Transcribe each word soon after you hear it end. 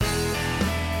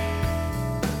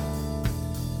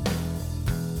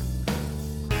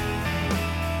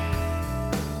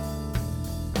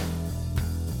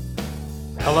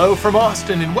Hello from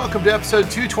Austin, and welcome to episode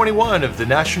 221 of the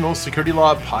National Security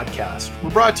Law Podcast. We're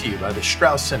brought to you by the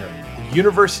Strauss Center, the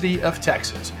University of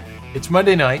Texas. It's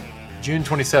Monday night, June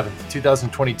 27th,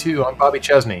 2022. I'm Bobby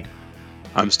Chesney.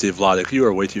 I'm Steve Vladeck. You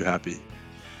are way too happy.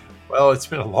 Well, it's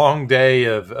been a long day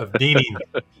of deaning.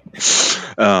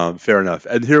 Fair enough.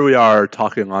 And here we are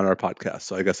talking on our podcast,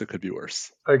 so I guess it could be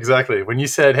worse. Exactly. When you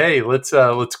said, "Hey, let's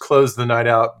close the night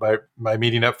out by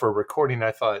meeting up for a recording,"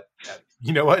 I thought,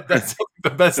 you know what? That's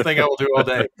the best thing I will do all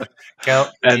day.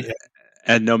 Count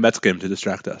and no Mets game to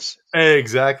distract us.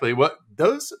 Exactly.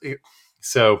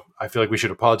 So I feel like we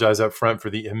should apologize up front for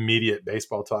the immediate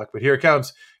baseball talk, but here it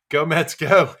comes. Go Mets,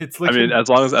 go! It's looking. as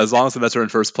long as the Mets are in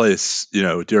first place,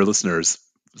 dear listeners,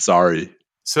 sorry.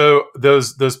 So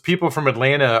those people from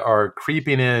Atlanta are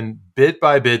creeping in bit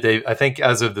by bit. I think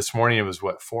as of this morning, it was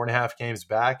 4.5 games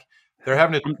back. They're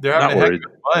having a heck of a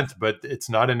month, but it's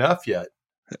not enough yet.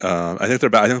 I think they're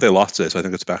back. I think they lost today, so I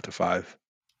think it's back to 5.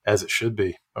 As it should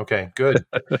be. Okay, good.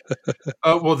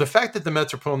 Well, the fact that the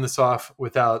Mets are pulling this off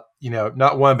without,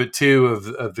 not one but two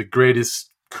of the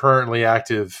greatest currently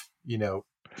active,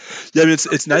 Yeah, I mean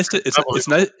it's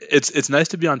nice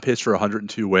to be on pace for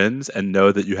 102 wins and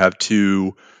know that you have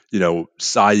two,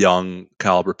 Cy Young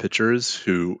caliber pitchers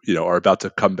who, are about to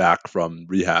come back from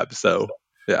rehab. So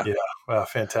yeah. Wow,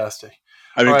 fantastic.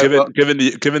 I mean, given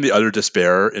the utter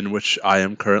despair in which I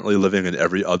am currently living in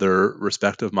every other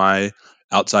respect of my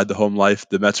outside the home life,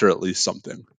 the Mets are at least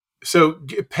something. So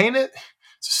paint it.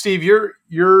 So Steve,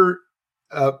 you're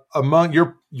among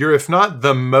you're if not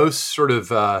the most sort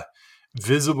of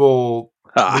visible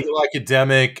legal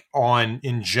academic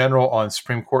in general on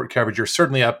Supreme Court coverage. You're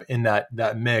certainly up in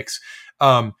that mix.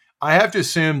 I have to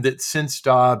assume that since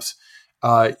Dobbs,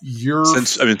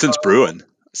 since Bruin.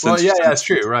 That's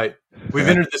true, right? We've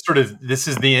entered this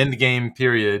is the end game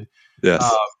period. Yes.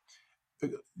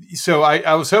 So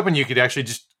I was hoping you could actually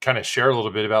just kind of share a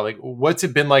little bit about what's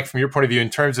it been like from your point of view in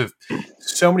terms of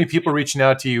so many people reaching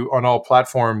out to you on all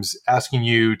platforms, asking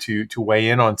you to weigh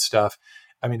in on stuff.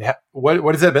 I mean,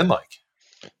 what has that been like?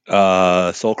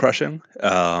 Soul crushing.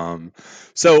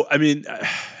 So, I mean,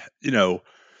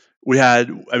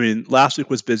 last week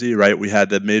was busy, right? We had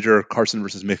the major Carson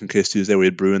versus Macon case Tuesday. We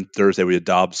had Bruin Thursday. We had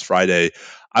Dobbs Friday.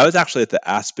 I was actually at the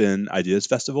Aspen Ideas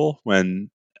Festival when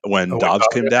Dobbs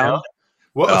came down.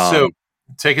 Well, so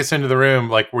take us into the room.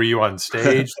 Were you on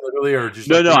stage literally, or just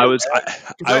no? I was.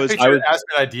 I was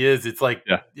Aspen Ideas. It's like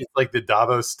the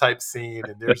Davos type scene,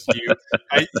 and there's you.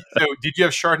 So, did you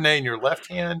have Chardonnay in your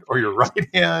left hand or your right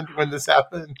hand when this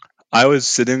happened? I was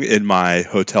sitting in my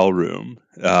hotel room,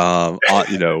 on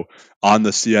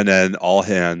the CNN all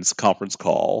hands conference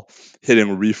call,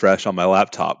 hitting refresh on my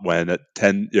laptop when at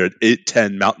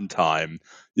 8:10 Mountain Time,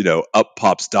 up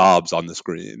pops Dobbs on the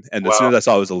screen, and as soon as I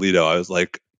saw it was Alito, I was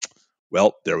like,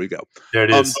 well, there we go. There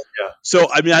it is. So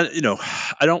I mean,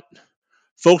 I don't.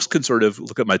 Folks can sort of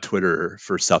look at my Twitter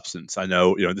for substance. I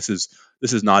know, this is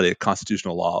not a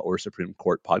constitutional law or Supreme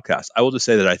Court podcast. I will just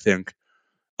say that I think,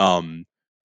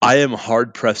 I am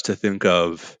hard pressed to think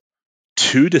of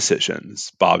two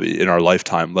decisions, Bobby, in our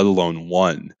lifetime, let alone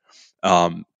one,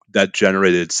 that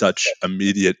generated such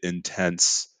immediate,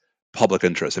 intense public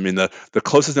interest. I mean, the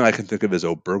closest thing I can think of is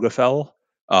Obergefell,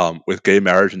 with gay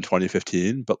marriage in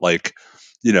 2015. But I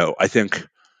think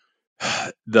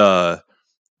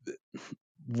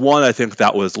I think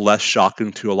that was less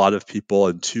shocking to a lot of people,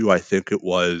 and two, I think it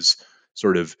was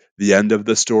sort of the end of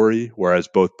the story, whereas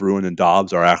both Bruin and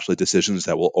Dobbs are actually decisions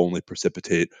that will only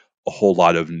precipitate a whole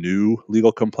lot of new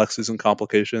legal complexities and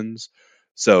complications.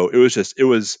 So it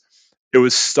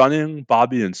was stunning,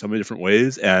 Bobby, in so many different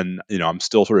ways, and I'm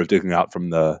still sort of digging out from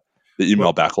the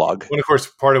email backlog. Well, of course,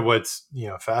 part of what's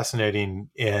fascinating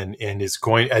and is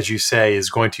going, as you say, is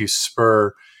going to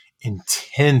spur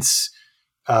intense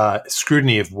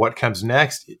scrutiny of what comes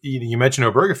next. You mentioned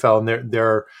Obergefell, and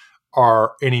there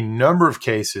are any number of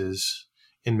cases,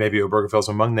 and maybe Obergefell's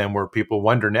among them, where people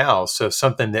wonder now. So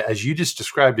something that, as you just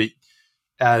described it,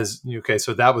 as okay,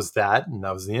 so that was that, and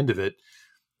that was the end of it.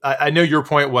 I know your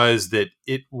point was that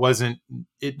it wasn't.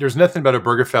 There's nothing about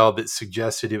Obergefell that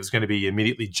suggested it was going to be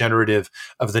immediately generative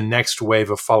of the next wave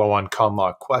of follow-on con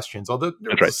law questions. Although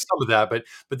there was some of that, but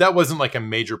that wasn't like a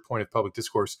major point of public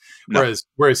discourse. No.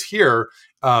 Whereas here,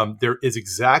 there is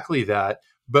exactly that.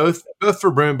 Both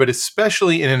for Bruin, but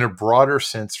especially in a broader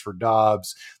sense for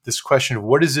Dobbs, this question of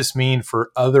what does this mean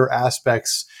for other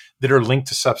aspects that are linked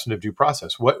to substantive due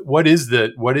process? What is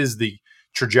the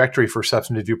trajectory for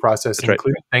substantive due process,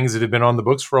 including things that have been on the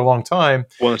books for a long time?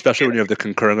 Well, especially when you have the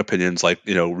concurring opinions,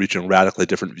 reaching radically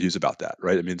different views about that,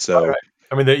 right? I mean, so right.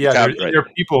 I mean, there are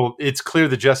people. It's clear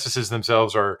the justices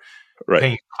themselves are Right.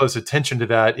 paying close attention to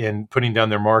that and putting down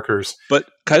their markers. But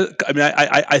I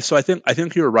mean, so I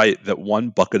think you're right that one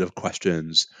bucket of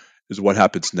questions is what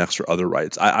happens next for other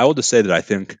rights. I will just say that I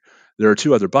think there are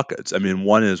two other buckets. I mean,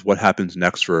 one is what happens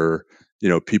next for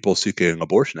people seeking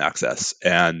abortion access,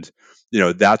 and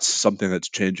that's something that's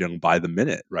changing by the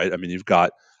minute, right? I mean, you've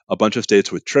got a bunch of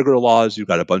states with trigger laws, you've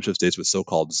got a bunch of states with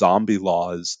so-called zombie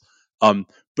laws,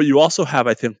 but you also have,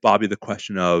 I think, Bobby, the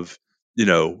question of you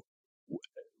know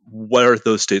what are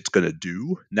those states going to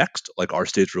do next? Like, are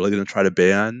states really going to try to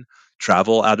ban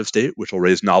travel out of state, which will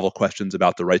raise novel questions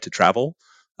about the right to travel?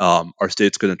 Are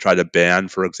states going to try to ban,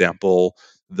 for example,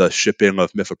 the shipping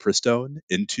of mifepristone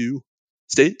into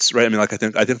states? Right? I mean, like, I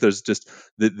think there's just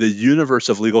the universe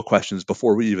of legal questions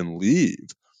before we even leave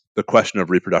the question of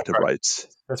reproductive rights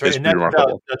That's right, is and pretty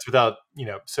remarkable. that's without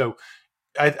So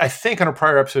I think on a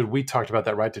prior episode we talked about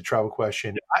that right to travel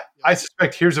question. I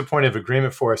suspect here's a point of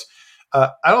agreement for us. I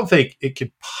don't think it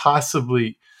could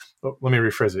possibly. Well, let me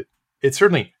rephrase it. It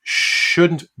certainly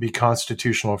shouldn't be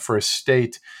constitutional for a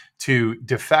state to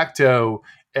de facto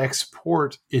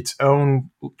export its own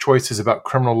choices about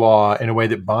criminal law in a way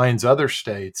that binds other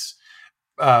states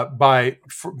by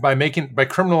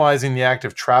criminalizing the act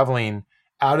of traveling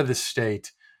out of the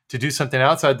state to do something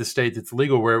outside the state that's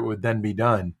legal where it would then be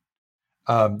done.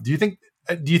 Do you think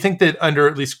that under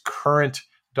at least current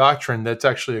doctrine, that's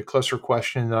actually a closer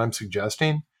question than I'm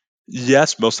suggesting?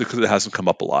 Yes, mostly because it hasn't come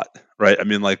up a lot, right? I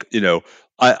mean, like,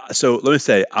 so let me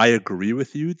say, I agree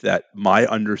with you that my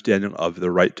understanding of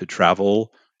the right to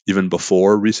travel, even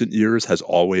before recent years, has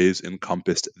always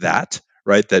encompassed that,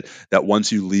 right? That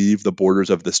once you leave the borders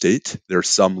of the state, there's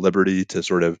some liberty to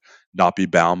sort of not be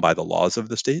bound by the laws of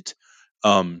the state.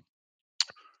 Um,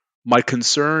 my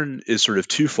concern is sort of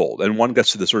twofold, and one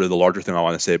gets to the sort of the larger thing I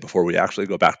want to say before we actually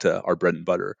go back to our bread and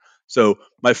butter. So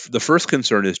the first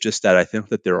concern is just that I think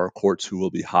that there are courts who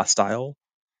will be hostile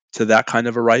to that kind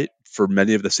of a right for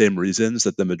many of the same reasons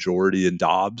that the majority in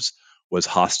Dobbs was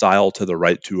hostile to the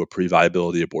right to a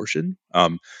pre-viability abortion,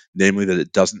 namely that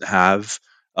it doesn't have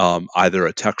either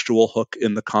a textual hook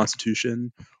in the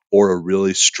Constitution or a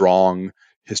really strong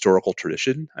historical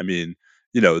tradition. I mean,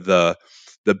 the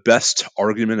best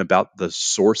argument about the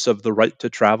source of the right to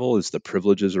travel is the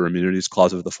Privileges or Immunities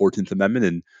Clause of the 14th Amendment,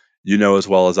 and you know as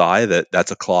well as I that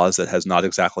that's a clause that has not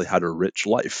exactly had a rich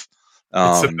life. It's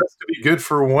Um, supposed to be good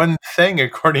for one thing,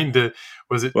 according to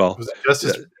well, was it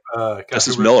Justice uh, God, who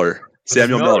Justice wrote Miller, Justice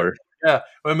Samuel Miller? Miller, Yeah,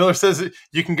 well, Miller says that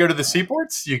you can go to the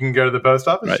seaports, you can go to the post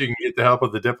office, right? you can get the help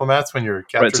of the diplomats when you're Right.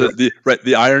 captured. So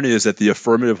the irony is that the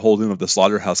affirmative holding of the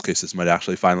slaughterhouse cases might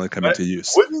actually finally come But into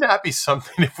use. wouldn't that be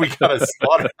something if we got a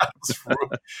slaughterhouse rule?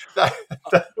 That,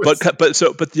 that was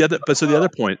The other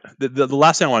point, the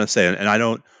last thing I want to say, and I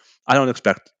don't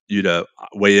expect you to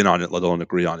weigh in on it, let alone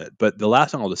agree on it. But the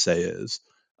last thing I'll just say is,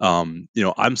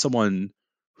 I'm someone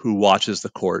who watches the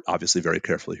court obviously very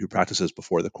carefully, who practices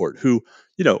before the court, who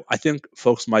I think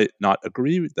folks might not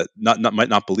agree with that, might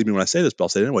not believe me when I say this, but I'll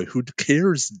say it anyway. Who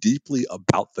cares deeply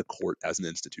about the court as an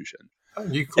institution,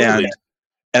 you clearly.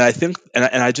 and I think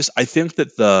I think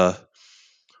that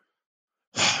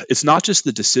it's not just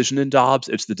the decision in Dobbs,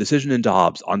 it's the decision in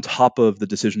Dobbs on top of the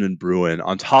decision in Bruin,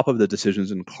 on top of the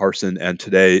decisions in Carson, and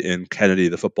today in Kennedy,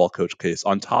 the football coach case,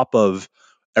 on top of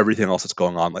everything else that's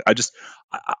going on. Like,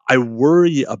 I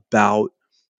worry about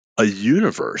a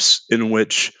universe in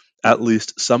which at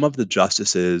least some of the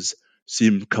justices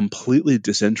seem completely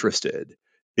disinterested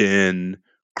in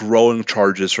growing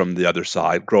charges from the other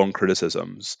side, growing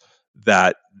criticisms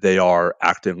that they are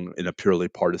acting in a purely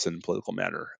partisan political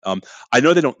manner. I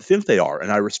know they don't think they are,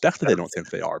 and I respect that they don't think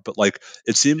they are, but like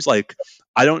it seems like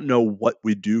I don't know what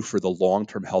we do for the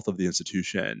long-term health of the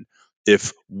institution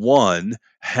if one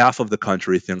half of the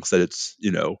country thinks that it's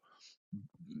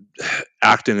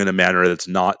acting in a manner that's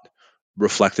not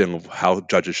reflecting of how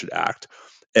judges should act,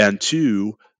 and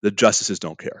two, the justices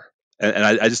don't care. And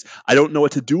I don't know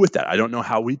what to do with that. I don't know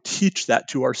how we teach that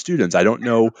to our students. I don't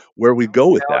know where we go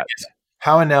with that.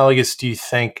 How analogous do you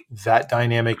think that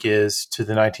dynamic is to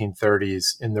the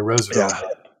 1930s in the Roosevelt? Yeah.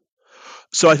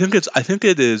 So I think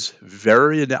it is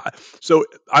very. So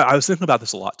I was thinking about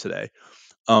this a lot today.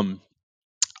 Um,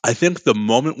 I think the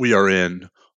moment we are in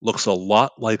looks a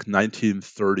lot like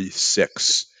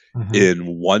 1936 Mm-hmm.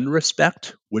 in one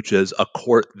respect, which is a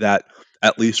court that,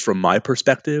 at least from my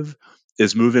perspective,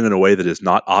 is moving in a way that is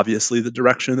not obviously the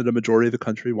direction that a majority of the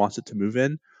country wants it to move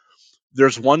in.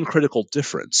 There's one critical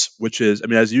difference, which is, I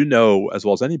mean, as you know as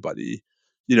well as anybody,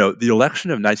 the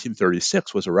election of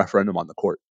 1936 was a referendum on the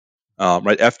court.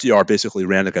 Right, FDR basically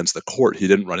ran against the court. He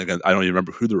didn't run against. I don't even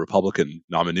remember who the Republican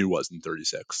nominee was in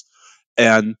 '36,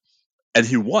 and and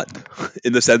he won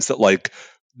in the sense that like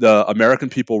the American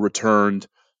people returned,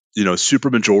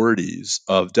 supermajorities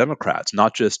of Democrats,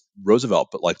 not just Roosevelt,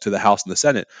 but like to the House and the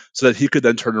Senate, so that he could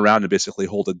then turn around and basically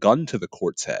hold a gun to the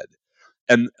court's head.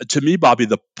 And to me, Bobby,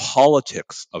 the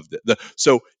politics of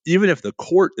so even if the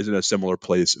court is in a similar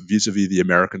place vis-a-vis the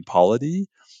American polity,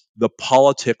 the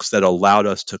politics that allowed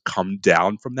us to come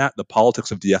down from that, the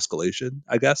politics of de-escalation,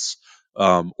 I guess,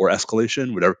 or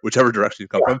escalation, whichever direction you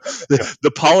come from,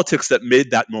 the politics that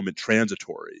made that moment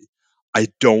transitory. I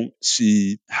don't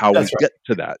see how we get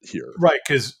to that here. Right,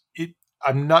 because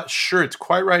I'm not sure it's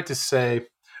quite right to say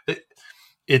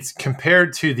it's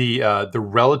compared to the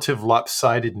relative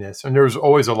lopsidedness, and there was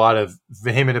always a lot of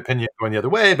vehement opinion going the other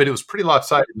way, but it was pretty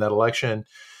lopsided in that election.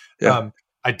 Yeah.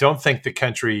 I don't think the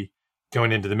country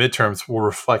going into the midterms will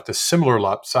reflect a similar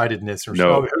lopsidedness.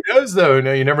 No. Who knows, though?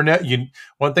 No, you never know.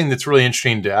 One thing that's really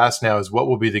interesting to ask now is what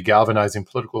will be the galvanizing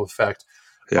political effect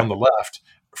on the left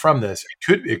from this.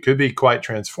 It could be quite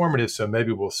transformative, so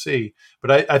maybe we'll see.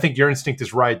 But I think your instinct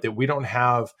is right that we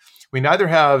neither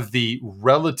have the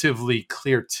relatively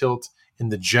clear tilt in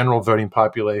the general voting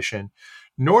population,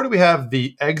 nor do we have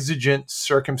the exigent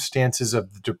circumstances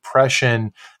of the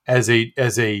Depression as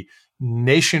a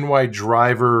nationwide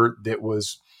driver that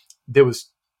was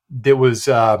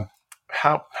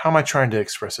how am I trying to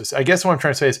express this? I guess what I'm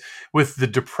trying to say is with the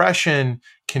Depression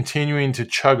continuing to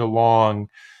chug along,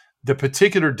 the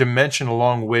particular dimension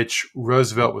along which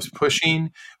Roosevelt was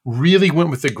pushing really went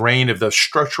with the grain of the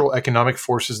structural economic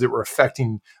forces that were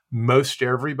affecting most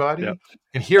everybody. Yeah.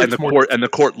 And here,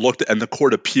 the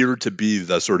court appeared to be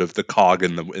the sort of the cog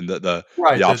in the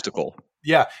obstacle.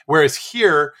 Yeah. Whereas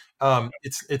here,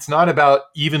 it's not about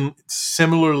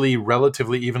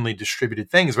relatively evenly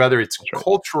distributed things. Rather, it's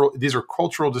cultural. These are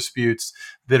cultural disputes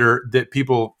that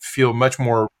people feel much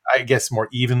more, I guess, more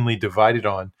evenly divided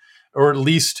on, or at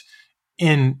least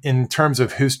in terms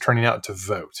of who's turning out to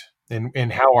vote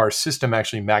and how our system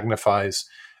actually magnifies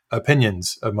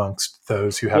opinions amongst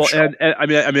those who have. Well, and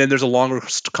I mean, there's a longer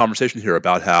conversation here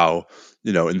about how,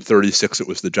 in 36 it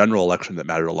was the general election that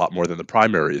mattered a lot more than the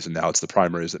primaries, and now it's the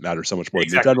primaries that matter so much more than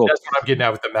the general. That's what I'm getting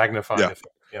at with the magnifying effect.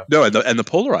 Yeah. No, and the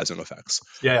polarizing effects.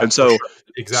 Yeah. And so, sure.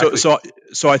 Exactly.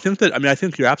 So I think that I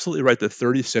think you're absolutely right that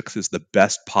 36 is the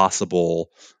best possible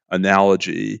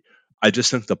analogy. I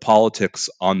just think the politics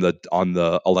on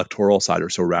the electoral side are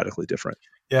so radically different.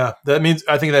 Yeah,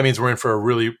 I think that means we're in for a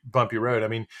really bumpy road. I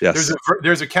mean, yes.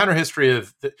 There's a counter history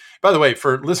of. By the way,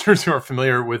 for listeners who are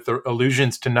familiar with the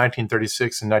allusions to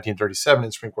 1936 and 1937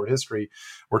 in Supreme Court history,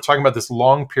 we're talking about this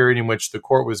long period in which the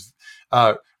court was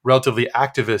relatively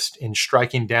activist in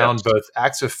striking down both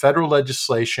acts of federal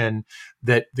legislation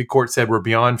that the court said were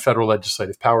beyond federal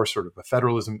legislative power, sort of a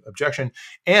federalism objection,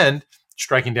 and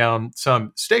striking down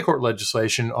some state court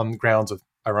legislation on the grounds of,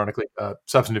 ironically,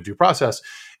 substantive due process.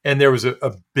 And there was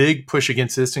a big push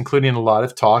against this, including a lot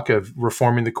of talk of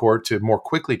reforming the court to more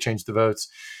quickly change the votes.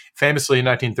 Famously, in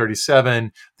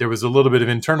 1937, there was a little bit of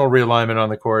internal realignment on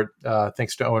the court,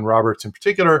 thanks to Owen Roberts in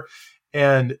particular.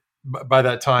 And by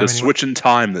that time, the switch in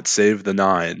time that saved the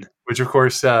nine. Which, of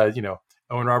course, Owen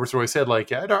Roberts always said,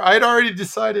 like, I'd already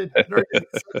decided to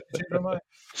change my mind.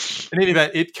 In any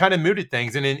event, it kind of mooted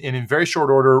things, and in very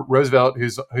short order, Roosevelt,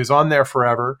 who's on there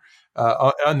forever,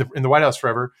 in the White House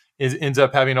forever, ends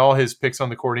up having all his picks on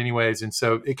the court anyways, and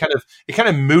so it kind of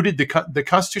mooted the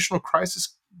constitutional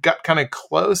crisis got kind of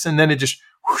close, and then it just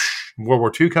World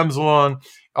War II comes along,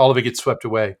 all of it gets swept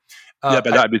away. By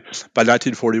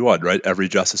 1941, right? Every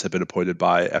justice had been appointed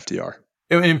by FDR.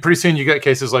 And pretty soon you got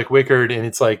cases like Wickard, and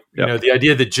it's like, the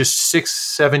idea that just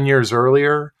 6-7 years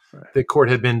earlier, the court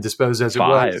had been disposed as it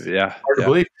was. Hard to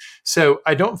believe. So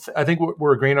I think what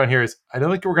we're agreeing on here is I don't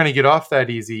think we're going to get off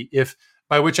that easy.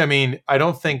 By which I mean, I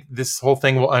don't think this whole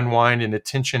thing will unwind and the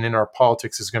tension in our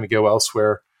politics is going to go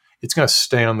elsewhere. It's going to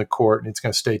stay on the court, and it's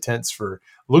going to stay tense for,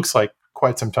 looks like,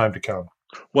 quite some time to come.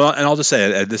 Well, and I'll just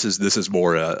say, and this is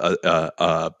more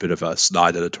a bit of a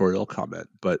snide editorial comment,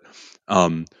 but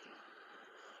I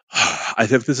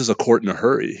think this is a court in a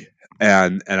hurry,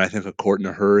 and I think a court in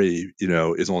a hurry,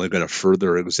 is only going to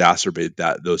further exacerbate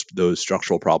those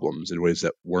structural problems in ways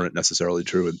that weren't necessarily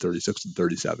true in 36 and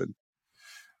 37.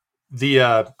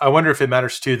 I wonder if it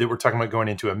matters too that we're talking about going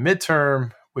into a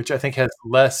midterm, which I think has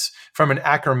less, from an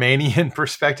Ackermanian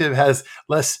perspective, has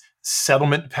less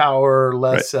settlement power,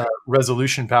 less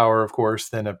resolution power, of course,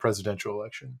 than a presidential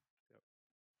election.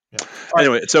 Yeah.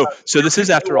 Anyway, so this is,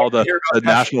 after all, the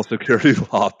national security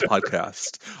law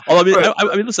podcast. Although,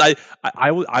 I mean, listen,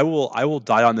 I will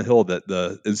die on the hill that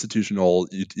the institutional,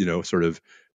 sort of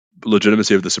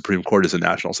legitimacy of the Supreme Court is a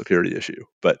national security issue.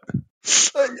 But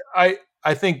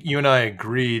I think you and I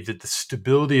agree that the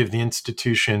stability of the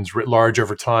institutions writ large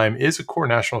over time is a core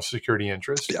national security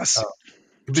interest. Yes. So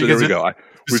there Because we it, go.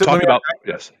 We let talked me, about,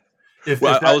 yes. if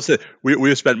Well, I that, will say we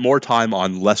have spent more time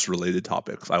on less related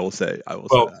topics. I will say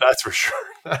well, that. that's for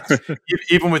sure.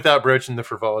 Even without broaching the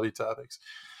frivolity topics.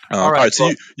 All All right. right. So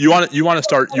Well, you want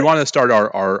to start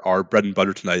our bread and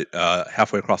butter tonight,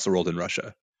 halfway across the world in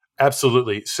Russia.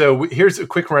 absolutely. So here's a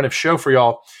quick run of show for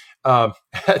y'all at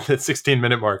the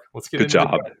 16-minute mark. Let's get Good into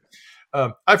job. it.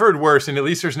 I've heard worse, and at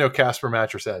least there's no Casper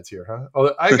mattress ads here, huh?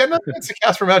 Although I got nothing against the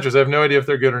Casper mattress. I have no idea if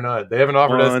they're good or not. They haven't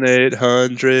offered us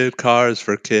 1-800 cars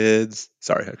for kids.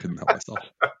 Sorry, I couldn't help myself.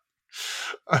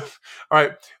 All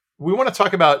right. We want to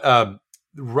talk about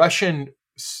Russian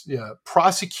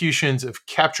prosecutions of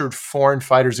captured foreign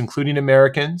fighters, including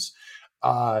Americans,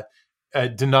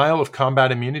 denial of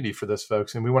combat immunity for those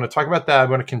folks. And we want to talk about that. I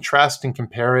want to contrast and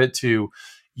compare it to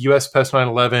U.S. post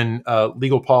 9/11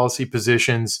 legal policy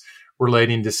positions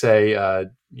relating to, say,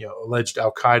 alleged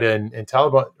al-Qaeda and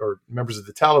Taliban or members of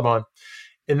the Taliban.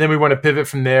 And then we want to pivot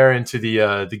from there into the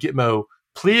GTMO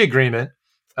plea agreement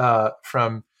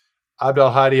from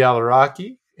al-Hadi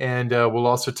al-Iraqi, and we'll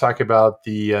also talk about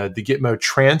the GTMO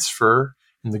transfer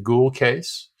in the GWOT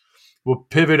case. We'll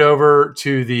pivot over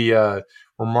to the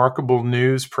remarkable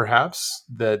news, perhaps,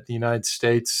 that the United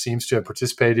States seems to have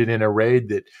participated in a raid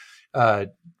that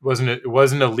it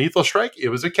wasn't a lethal strike. It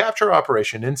was a capture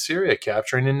operation in Syria,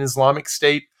 capturing an Islamic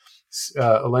State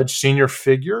alleged senior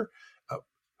figure.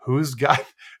 Who's got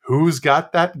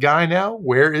that guy now?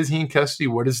 Where is he in custody?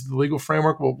 What is the legal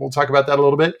framework? We'll talk about that a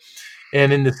little bit.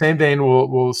 And in the same vein,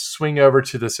 we'll swing over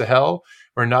to the Sahel,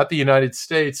 where not the United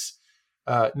States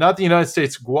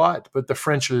GWOT, but the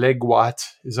French Le GWOT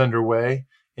is underway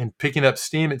and picking up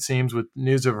steam, it seems, with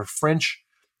news of a French,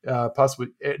 possibly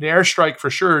an airstrike for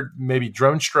sure, maybe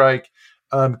drone strike,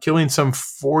 killing some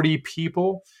 40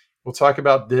 people. We'll talk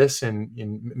about this and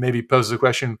maybe pose the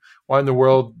question: why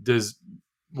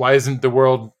isn't the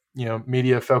world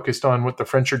media focused on what the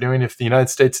French are doing? If the United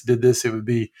States did this, it would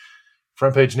be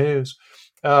front page news.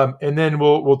 And then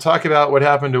we'll talk about what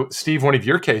happened to Steve, one of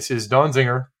your cases,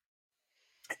 Donziger,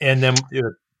 and then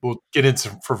we'll get into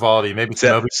some frivolity, maybe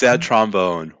some sad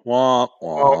trombone. Womp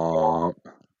womp.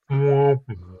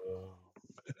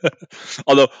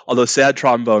 although sad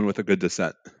trombone with a good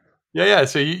dissent. Yeah.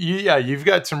 So you've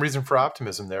got some reason for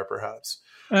optimism there, perhaps.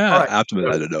 All right.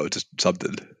 Optimism, I don't know, just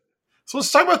something. So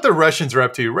let's talk about what the Russians are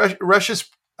up to. Russia's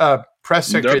press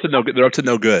secretary. They're up to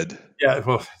no good. Yeah,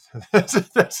 well,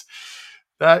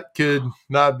 that could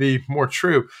not be more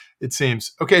true, it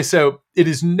seems. Okay, so it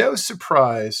is no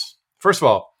surprise. First of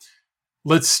all,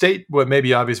 let's state what may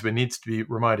be obvious but needs to be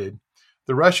reminded.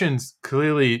 The Russians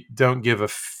clearly don't give a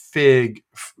fig,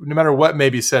 no matter what may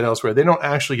be said elsewhere. They don't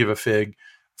actually give a fig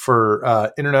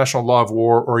for international law of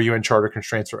war or UN charter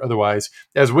constraints or otherwise,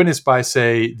 as witnessed by,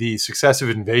 say, the successive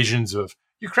invasions of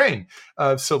Ukraine.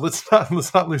 So let's not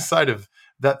lose sight of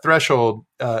that threshold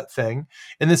thing.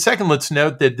 And then second, let's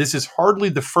note that this is hardly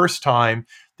the first time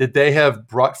that they have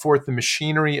brought forth the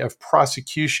machinery of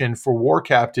prosecution for war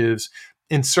captives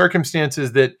in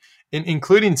circumstances that,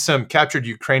 including some captured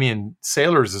Ukrainian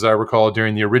sailors, as I recall,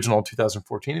 during the original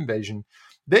 2014 invasion,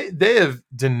 they have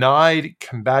denied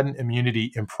combatant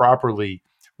immunity improperly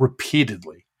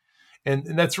repeatedly.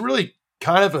 And that's really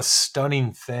kind of a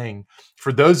stunning thing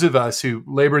for those of us who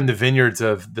labor in the vineyards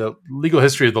of the legal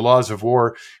history of the laws of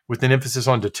war with an emphasis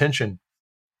on detention.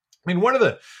 I mean, one of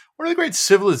the great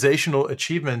civilizational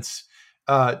achievements,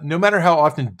 no matter how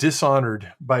often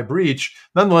dishonored by breach,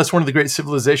 nonetheless, one of the great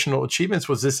civilizational achievements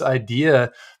was this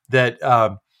idea that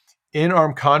in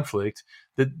armed conflict,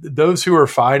 that those who are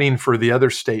fighting for the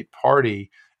other state party,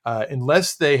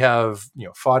 unless they have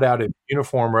fought out in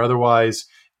uniform or otherwise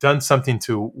done something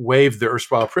to waive the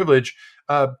erstwhile privilege,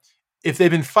 if they've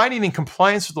been fighting in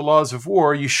compliance with the laws of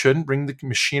war, you shouldn't bring the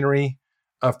machinery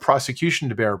of prosecution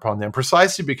to bear upon them,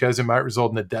 precisely because it might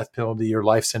result in a death penalty or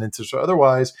life sentences or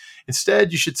otherwise.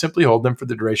 Instead, you should simply hold them for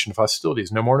the duration of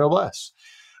hostilities, no more, no less.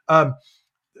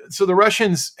 So the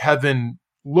Russians have been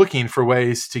looking for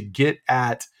ways to get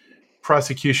at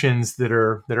prosecutions that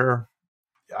are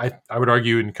I would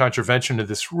argue in contravention of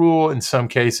this rule, in some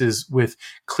cases with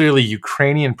clearly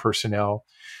Ukrainian personnel.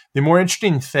 The more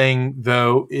interesting thing,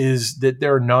 though, is that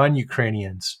there are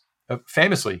non-Ukrainians,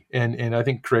 famously and I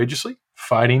think courageously,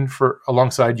 fighting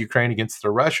alongside Ukraine against the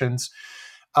Russians.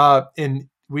 And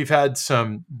we've had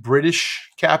some British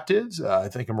captives, I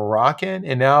think a Moroccan,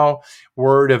 and now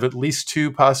word of at least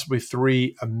 2, possibly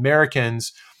 3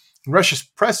 Americans Russia's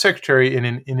press secretary in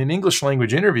an English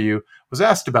language interview was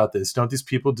asked about this. Don't these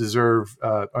people deserve,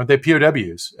 aren't they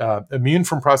POWs, immune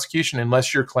from prosecution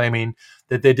unless you're claiming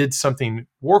that they did something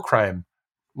war crime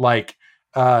like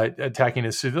attacking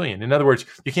a civilian? In other words,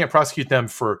 you can't prosecute them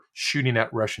for shooting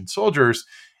at Russian soldiers.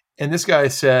 And this guy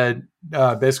said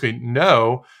basically,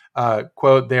 no,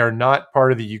 quote, they are not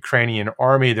part of the Ukrainian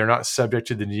army. They're not subject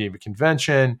to the Geneva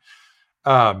Convention.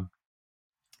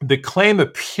 The claim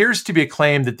appears to be a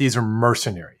claim that these are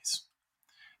mercenaries.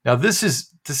 Now, this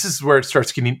is where it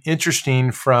starts getting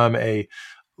interesting from a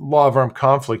law of armed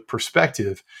conflict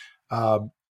perspective.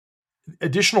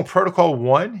 Additional Protocol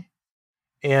 1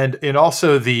 and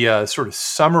also the sort of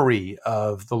summary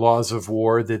of the laws of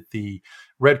war that the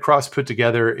Red Cross put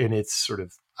together in its sort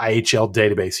of IHL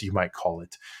database, you might call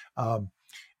it,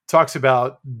 talks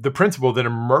about the principle that a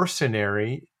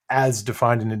mercenary, as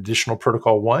defined in Additional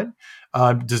Protocol 1,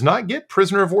 does not get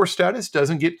prisoner of war status,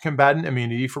 doesn't get combatant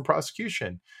immunity for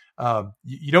prosecution.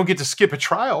 You don't get to skip a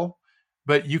trial,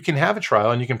 but you can have a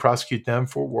trial and you can prosecute them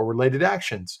for war-related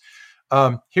actions.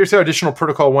 Here's how Additional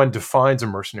Protocol 1 defines a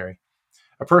mercenary.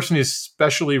 A person is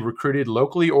specially recruited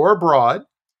locally or abroad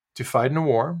to fight in a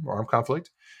war or armed conflict.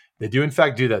 They do, in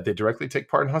fact, do that. They directly take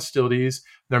part in hostilities.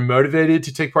 They're motivated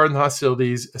to take part in the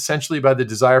hostilities essentially by the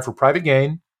desire for private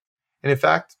gain, and in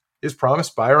fact, is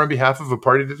promised by or on behalf of a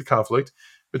party to the conflict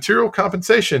material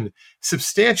compensation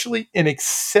substantially in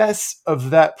excess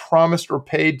of that promised or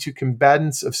paid to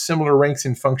combatants of similar ranks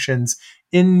and functions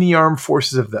in the armed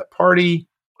forces of that party,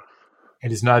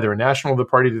 and is neither a national of the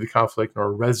party to the conflict nor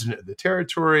a resident of the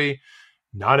territory,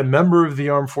 not a member of the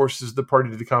armed forces of the party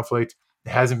to the conflict,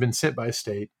 hasn't been sent by a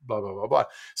state, blah, blah, blah, blah.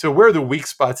 So where are the weak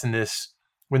spots in this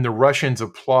when the Russians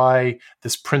apply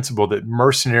this principle that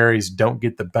mercenaries don't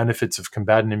get the benefits of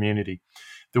combatant immunity?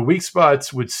 The weak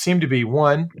spots would seem to be,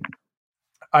 one,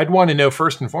 I'd want to know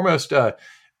first and foremost,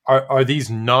 are these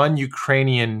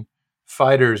non-Ukrainian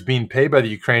fighters being paid by the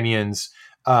Ukrainians,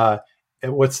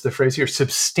 what's the phrase here,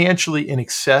 substantially in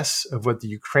excess of what the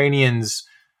Ukrainians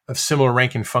of similar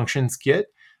rank and functions get?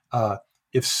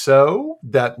 If so,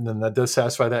 then that does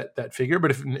satisfy that figure.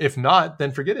 But if not,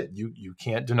 then forget it. You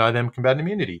can't deny them combatant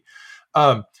immunity.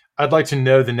 I'd like to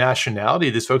know the nationality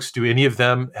of these folks. Do any of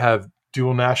them have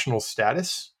dual national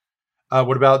status?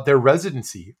 What about their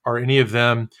residency? Are any of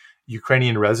them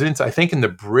Ukrainian residents? I think in the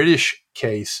British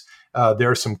case, there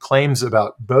are some claims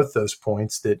about both those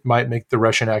points that might make the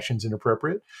Russian actions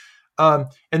inappropriate. And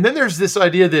then there's this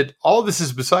idea that all this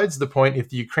is besides the point if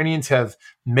the Ukrainians have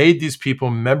made these people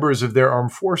members of their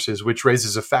armed forces, which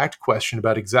raises a fact question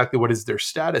about exactly what is their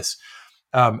status.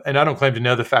 And I don't claim to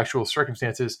know the factual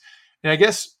circumstances. And I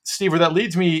guess, Steve, where that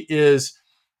leads me is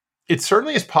it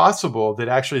certainly is possible that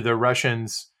actually the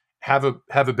Russians have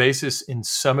a basis in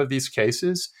some of these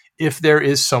cases if there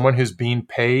is someone who's being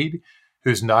paid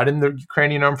who's not in the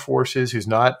Ukrainian armed forces, who's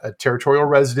not a territorial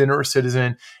resident or a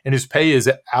citizen, and whose pay is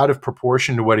out of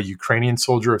proportion to what a Ukrainian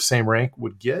soldier of same rank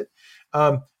would get.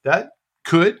 That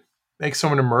could make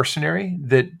someone a mercenary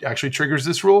that actually triggers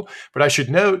this rule. But I should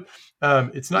note,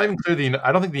 it's not even clear.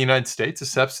 I don't think the United States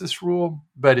accepts this rule,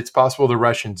 but it's possible the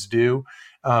Russians do.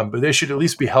 But they should at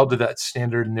least be held to that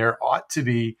standard, and there ought to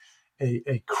be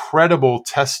a credible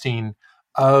testing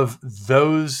of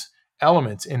those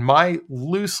elements. And my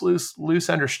loose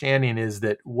understanding is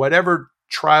that whatever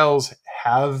trials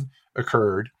have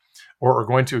occurred or are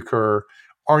going to occur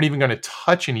aren't even going to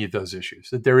touch any of those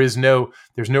issues, that there's no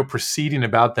proceeding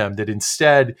about them, that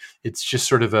instead it's just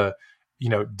sort of a,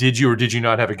 did you or did you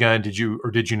not have a gun? Did you or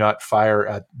did you not fire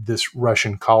at this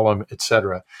Russian column, et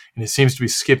cetera? And it seems to be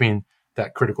skipping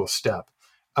that critical step.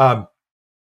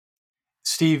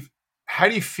 Steve, how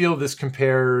do you feel this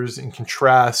compares and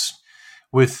contrasts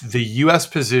with the U.S.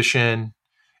 position,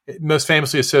 most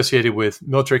famously associated with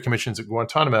military commissions at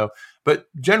Guantanamo, but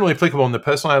generally applicable in the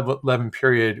post-9/11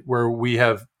 period, where we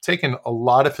have taken a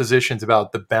lot of positions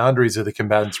about the boundaries of the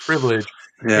combatant's privilege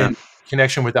in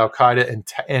connection with al-Qaeda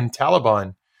and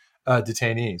Taliban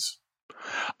detainees?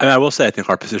 And I will say, I think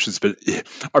our position,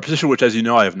 which, as you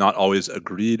know, I have not always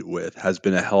agreed with, has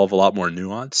been a hell of a lot more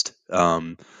nuanced.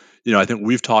 I think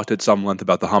we've talked at some length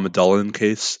about the Hamidullah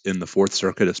case in the Fourth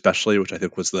Circuit, especially, which I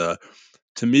think was to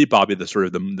me, Bobby, the sort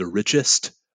of the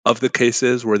richest of the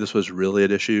cases where this was really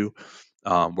at issue,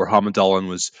 where Hamidullah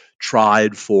was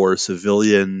tried for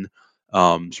civilian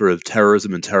sort of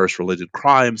terrorism and terrorist-related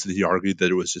crimes, and he argued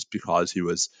that it was just because it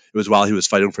was while he was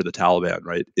fighting for the Taliban,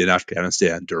 right, in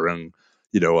Afghanistan during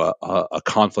a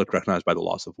conflict recognized by the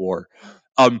laws of war.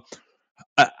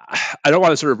 I don't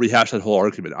want to sort of rehash that whole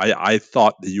argument. I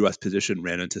thought the U.S. position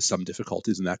ran into some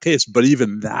difficulties in that case, but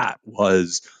even that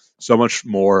was so much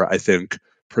more, I think,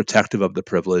 protective of the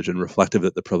privilege and reflective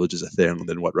that the privilege is a thing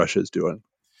than what Russia is doing.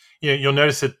 You'll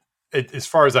notice that, as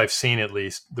far as I've seen, at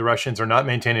least, the Russians are not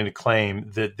maintaining a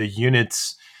claim that the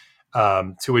units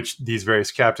to which these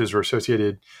various captives are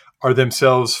associated are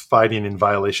themselves fighting in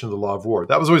violation of the law of war.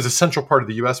 That was always a central part of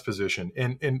the U.S. position.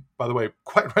 And by the way,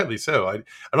 quite rightly so. I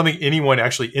don't think anyone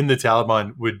actually in the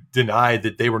Taliban would deny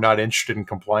that they were not interested in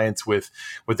compliance with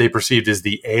what they perceived as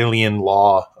the alien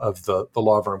law of the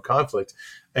law of armed conflict.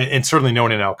 And certainly no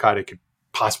one in al-Qaeda could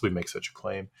possibly make such a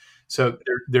claim. So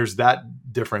there's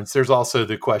that difference. There's also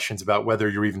the questions about whether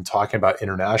you're even talking about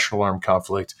international armed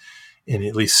conflict in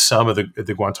at least some of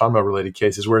the Guantanamo-related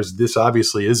cases, whereas this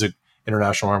obviously is an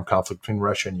international armed conflict between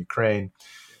Russia and Ukraine.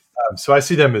 So I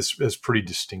see them as pretty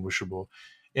distinguishable.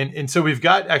 And so we've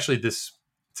got actually this.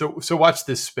 So watch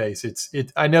this space.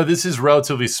 I know this is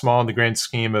relatively small in the grand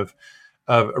scheme of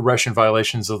Russian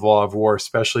violations of the law of war,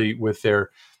 especially with their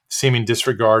seeming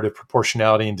disregard of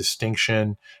proportionality and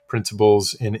distinction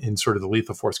principles in sort of the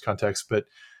lethal force context. But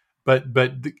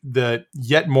the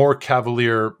yet more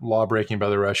cavalier law breaking by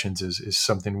the Russians is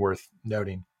something worth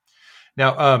noting.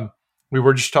 Now, we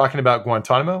were just talking about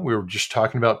Guantanamo. We were just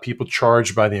talking about people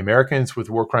charged by the Americans with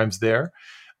war crimes there.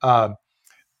 Abd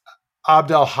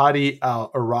al-Hadi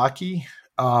al-Iraqi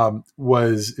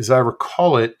was, as I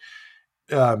recall it,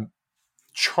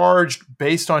 charged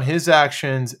based on his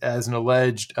actions as an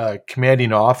alleged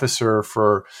commanding officer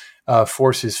for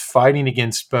forces fighting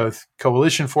against both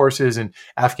coalition forces and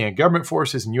Afghan government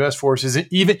forces and U.S. forces, and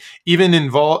even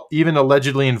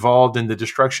allegedly involved in the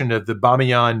destruction of the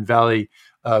Bamiyan Valley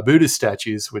Buddhist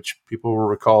statues, which people will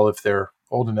recall if they're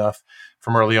old enough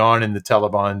from early on in the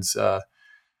Taliban's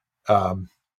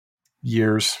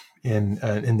years in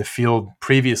the field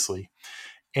previously.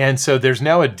 And so there's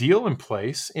now a deal in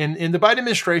place. And in the Biden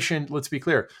administration, let's be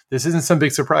clear, this isn't some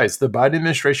big surprise. The Biden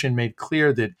administration made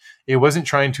clear that it wasn't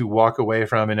trying to walk away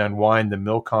from and unwind the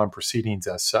MILCOM proceedings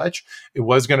as such. It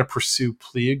was going to pursue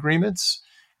plea agreements.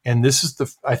 And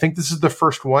I think this is the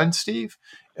first one, Steve.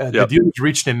 The deal was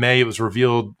reached in May. It was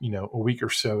revealed, a week or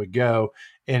so ago.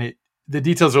 And the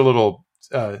details are a little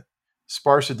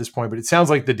sparse at this point, but it sounds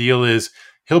like the deal is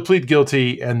he'll plead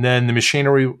guilty, and then the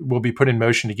machinery will be put in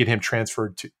motion to get him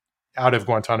transferred out of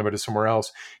Guantanamo to somewhere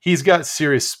else. He's got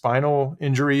serious spinal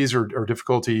injuries or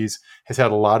difficulties, has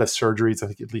had a lot of surgeries, I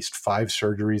think at least 5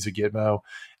 surgeries at GTMO.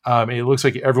 And it looks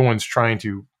like everyone's trying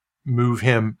to move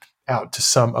him out to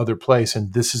some other place,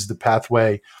 and this is the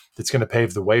pathway that's going to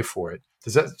pave the way for it.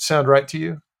 Does that sound right to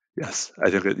you? Yes, I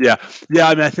think yeah.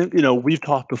 I mean, I think we've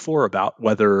talked before about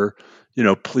whether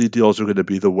plea deals are going to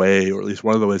be the way, or at least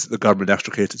one of the ways that the government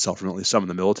extricates itself from at least some of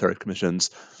the military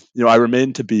commissions. I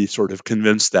remain to be sort of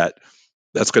convinced that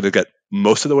that's going to get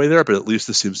most of the way there, but at least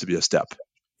this seems to be a step.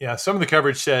 Yeah, some of the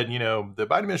coverage said, the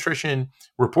Biden administration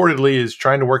reportedly is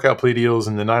trying to work out plea deals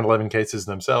in the 9/11 cases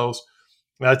themselves.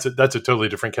 That's a totally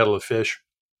different kettle of fish.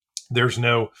 There's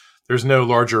no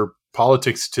larger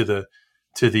politics to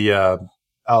the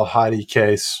al-Hadi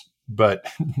case, but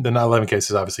the 9/11 case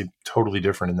is obviously totally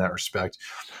different in that respect.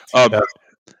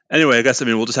 Anyway, I guess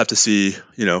we'll just have to see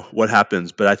what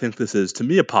happens. But I think this is, to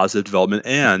me, a positive development,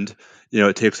 and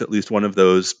it takes at least one of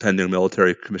those pending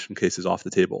military commission cases off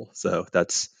the table. So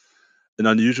that's an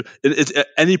unusual. It's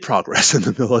any progress in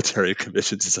the military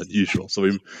commissions is unusual. So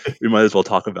we might as well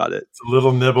talk about it. It's a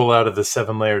little nibble out of the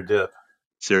 7-layer dip.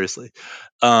 Seriously.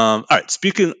 All right.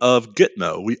 Speaking of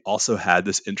GTMO, we also had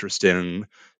this interesting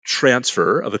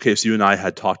transfer of a case you and I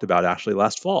had talked about actually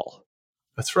last fall.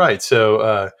 That's right.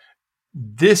 So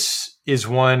this is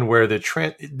one where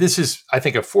this is, I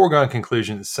think, a foregone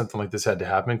conclusion that something like this had to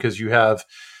happen, because you have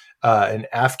an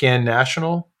Afghan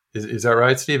national. Is that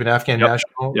right, Steve? An Afghan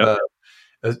national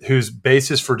whose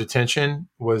basis for detention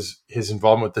was his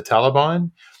involvement with the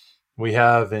Taliban. We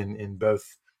have in both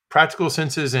practical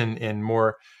senses and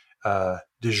more de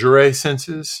jure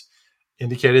senses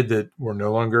indicated that we're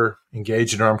no longer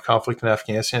engaged in armed conflict in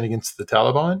Afghanistan against the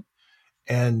Taliban.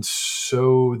 And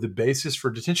so the basis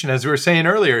for detention, as we were saying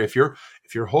earlier, if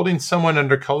you're holding someone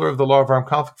under color of the law of armed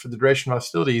conflict for the duration of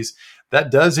hostilities,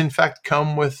 that does in fact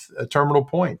come with a terminal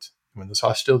point. When those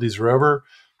hostilities are over,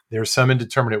 there's some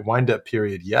indeterminate wind-up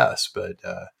period, yes. But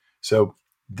so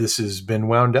this has been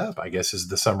wound up, I guess, is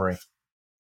the summary.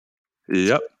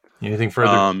 Yep. Anything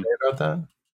further to say about that?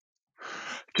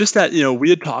 Just that, we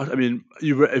had talked, if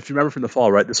you remember from the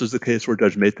fall, right, this was the case where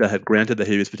Judge Mehta had granted the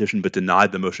habeas petition but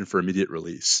denied the motion for immediate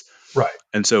release. Right.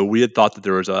 And so we had thought that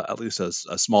there was at least a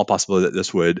small possibility that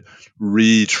this would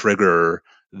re-trigger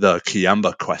the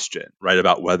Kiemba question, right,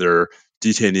 about whether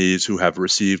detainees who have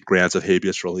received grants of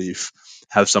habeas relief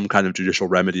have some kind of judicial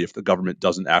remedy if the government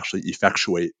doesn't actually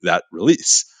effectuate that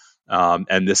release.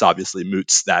 And this obviously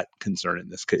moots that concern in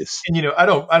this case. And I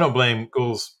don't blame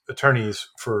Gould's attorneys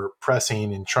for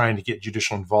pressing and trying to get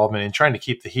judicial involvement and trying to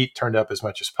keep the heat turned up as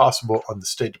much as possible on the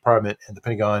State Department and the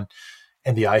Pentagon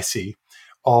and the IC,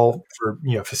 all for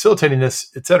facilitating this,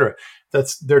 et cetera.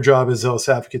 That's their job as zealous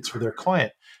advocates for their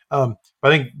client. I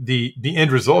think the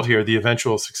end result here, the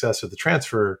eventual success of the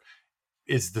transfer,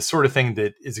 is the sort of thing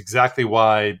that is exactly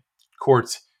why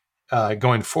courts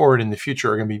going forward in the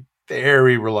future are going to be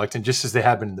very reluctant, just as they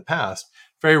have been in the past,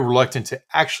 very reluctant to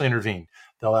actually intervene.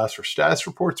 They'll ask for status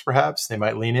reports, perhaps. They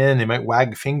might lean in. They might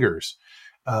wag fingers.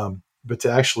 But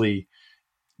to actually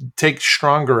take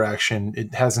stronger action,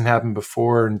 it hasn't happened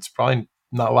before, and it's probably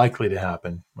not likely to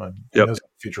happen. Who knows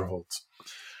what the future holds.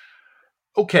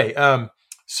 Okay.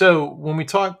 So when we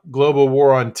talk global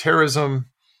war on terrorism,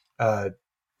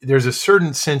 there's a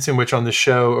certain sense in which on the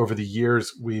show over the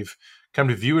years, we've come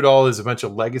to view it all as a bunch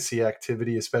of legacy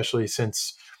activity, especially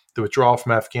since the withdrawal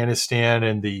from Afghanistan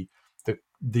and the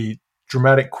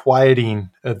dramatic quieting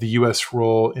of the U.S.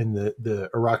 role in the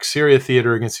Iraq-Syria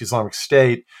theater against the Islamic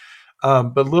State.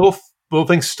 But little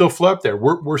things still float up there.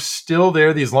 We're still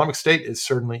there. The Islamic State is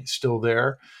certainly still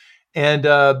there. And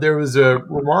there was a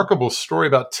remarkable story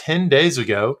about 10 days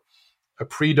ago, a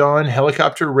pre-dawn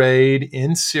helicopter raid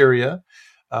in Syria.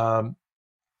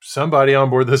 Somebody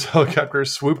on board those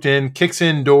helicopters swooped in, kicks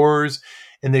in doors,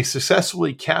 and they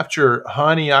successfully capture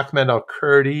Hani Ahmed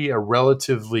al-Kurdi, a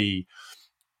relatively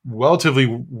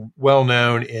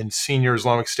well-known and senior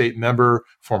Islamic State member,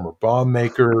 former bomb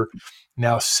maker,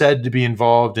 now said to be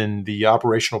involved in the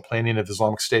operational planning of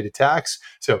Islamic State attacks.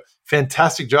 So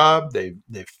fantastic job. They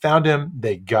found him.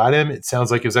 They got him. It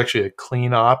sounds like it was actually a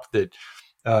clean op that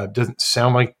doesn't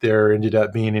sound like there ended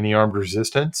up being any armed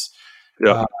resistance.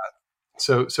 Yeah.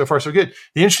 So far, so good.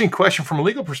 The interesting question from a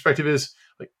legal perspective is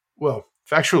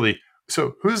factually,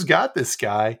 so who's got this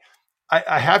guy?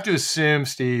 I have to assume,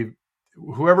 Steve,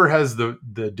 whoever has the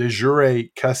de jure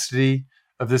custody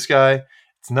of this guy,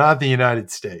 it's not the United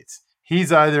States.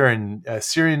 He's either in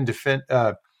Syrian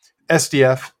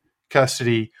SDF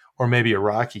custody or maybe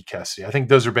Iraqi custody. I think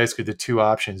those are basically the two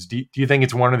options. Do you think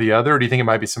it's one or the other, or do you think it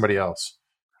might be somebody else?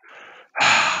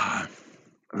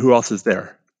 Who else is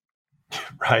there?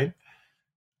 Right?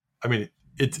 I mean,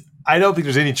 I don't think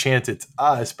there's any chance it's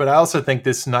us, but I also think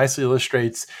this nicely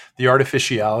illustrates the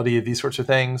artificiality of these sorts of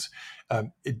things.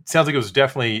 It sounds like it was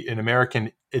definitely an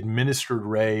American administered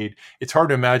raid. It's hard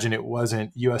to imagine it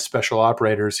wasn't U.S. special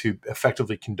operators who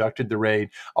effectively conducted the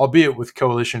raid, albeit with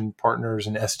coalition partners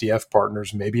and SDF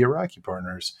partners, maybe Iraqi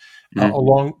partners,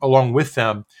 along with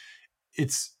them.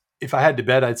 If I had to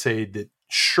bet, I'd say that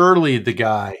surely the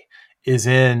guy is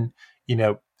in,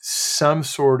 some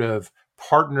sort of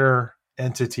partner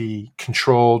entity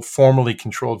formally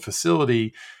controlled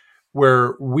facility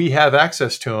where we have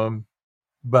access to him,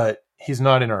 but he's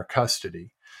not in our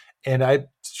custody. And I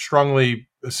strongly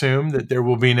assume that there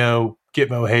will be no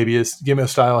GTMO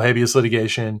style habeas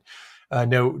litigation.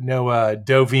 No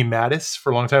Doe v. Mattis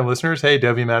for longtime listeners. Hey,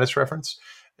 Doe v. Mattis reference.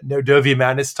 No Doe v.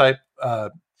 Mattis type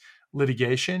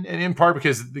litigation. And in part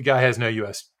because the guy has no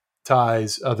U.S.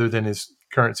 ties other than his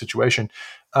current situation,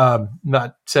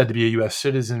 not said to be a U.S.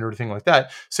 citizen or anything like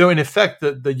that. So in effect,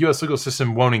 the U.S. legal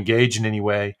system won't engage in any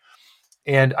way.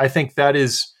 And I think that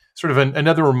is sort of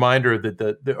another reminder that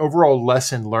the overall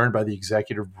lesson learned by the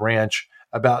executive branch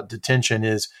about detention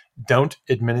is don't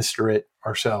administer it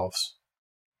ourselves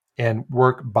and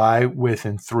work by, with,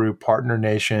 and through partner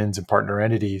nations and partner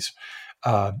entities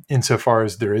insofar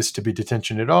as there is to be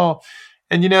detention at all.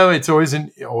 And, it's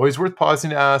always worth pausing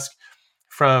to ask,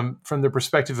 from the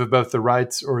perspective of both the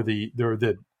rights or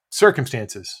the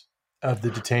circumstances of the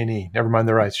detainee, never mind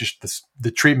the rights, just the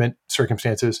treatment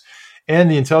circumstances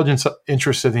and the intelligence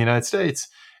interests of the United States,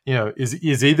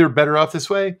 is either better off this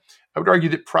way? I would argue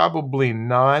that probably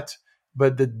not,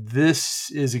 but that this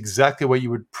is exactly what you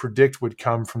would predict would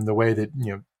come from the way that,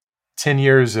 10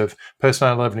 years of post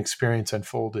 9/11 experience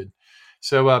unfolded.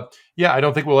 So, I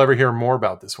don't think we'll ever hear more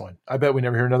about this one. I bet we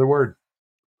never hear another word.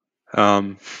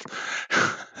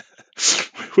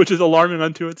 Which is alarming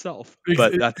unto itself.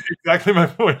 But that's exactly my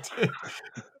point.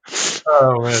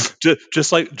 Oh man!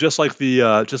 Just like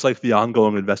the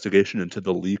ongoing investigation into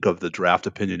the leak of the draft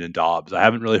opinion in Dobbs. I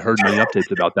haven't really heard many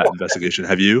updates about that investigation.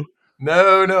 Have you?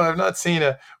 No, I've not seen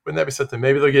wouldn't that be something?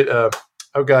 Maybe they'll get.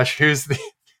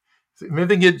 Maybe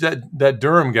they get that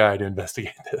Durham guy to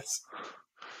investigate this.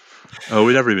 Oh,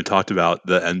 we never even talked about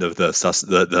the end of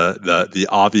the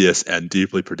obvious and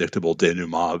deeply predictable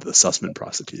denouement of the Sussman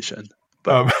prosecution.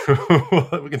 But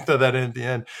we can throw that in at the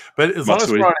end. But as long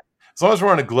as as long as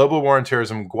we're on a global war on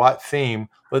terrorism GWOT theme,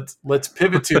 let's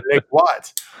pivot to make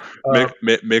GWOT.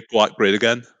 Make GWOT great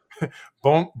again.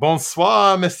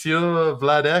 Bonsoir, Monsieur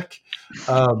Vladeck.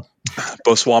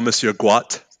 Bonsoir, Monsieur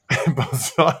GWOT.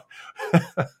 Bonsoir.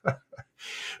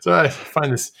 So I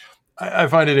find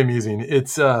it amusing.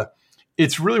 It's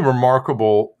really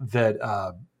remarkable that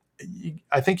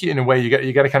I think in a way you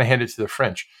got to kind of hand it to the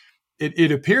French.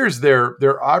 It appears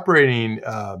they're operating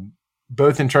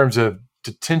both in terms of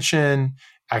detention,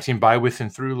 acting by, with,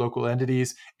 and through local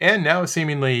entities, and now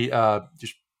seemingly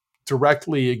just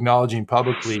directly acknowledging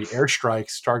publicly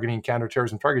airstrikes targeting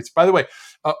counterterrorism targets. By the way,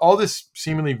 all this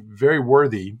seemingly very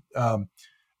worthy, but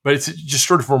it's just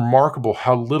sort of remarkable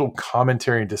how little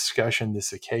commentary and discussion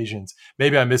this occasions.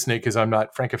 Maybe I'm missing it because I'm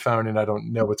not francophone and I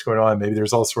don't know what's going on. Maybe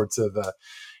there's all sorts of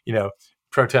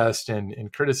protest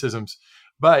and criticisms.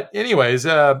 But anyways,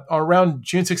 around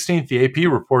June 16th, the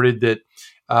AP reported that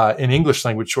in English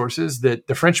language sources that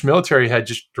the French military had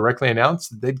just directly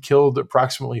announced that they'd killed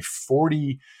approximately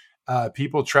 40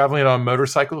 people traveling on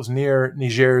motorcycles near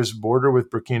Niger's border with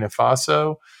Burkina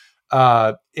Faso.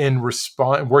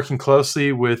 Working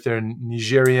closely with their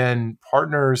Nigerian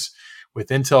partners, with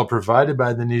intel provided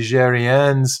by the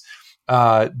Nigerians.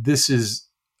 This is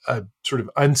a sort of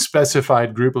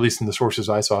unspecified group, at least in the sources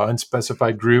I saw,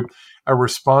 unspecified group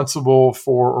responsible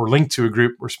for, or linked to a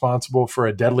group responsible for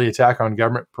a deadly attack on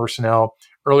government personnel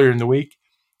earlier in the week.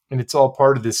 And it's all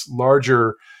part of this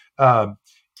larger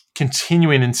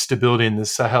continuing instability in the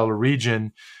Sahel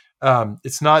region.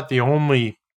 It's not the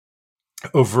only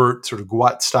overt sort of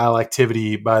GWOT style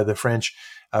activity by the French.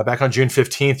 Back on June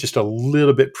 15th, just a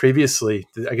little bit previously,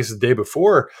 I guess the day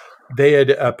before, they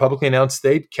had publicly announced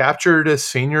they'd captured a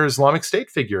senior Islamic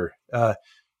State figure,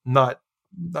 not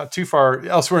too far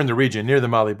elsewhere in the region, near the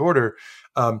Mali border.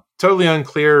 Totally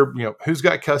unclear, who's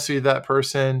got custody of that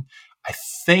person. I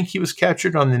think he was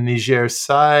captured on the Niger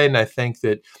side, and I think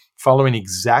that following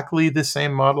exactly the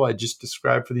same model I just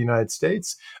described for the United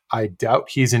States, I doubt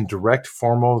he's in direct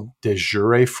formal de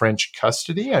jure French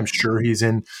custody. I'm sure he's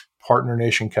in partner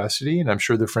nation custody, and I'm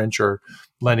sure the French are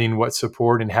lending what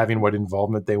support and having what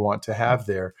involvement they want to have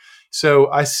there.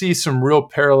 So I see some real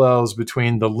parallels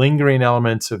between the lingering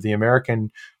elements of the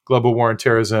American global war on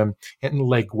terrorism and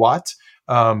Le GWOT,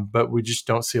 but we just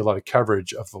don't see a lot of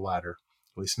coverage of the latter,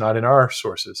 at least not in our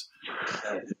sources.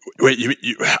 Wait,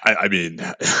 I mean,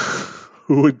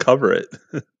 who would cover it?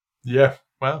 Yeah,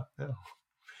 well, yeah.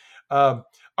 All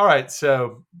right,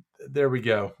 so there we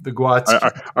go. The GWOTs.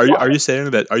 Are you saying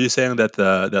that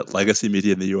that legacy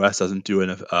media in the U.S. doesn't do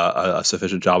a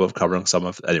sufficient job of covering some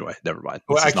of? Anyway, never mind.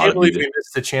 Well, I can't believe we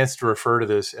missed the chance to refer to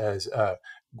this as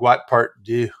GWOT Part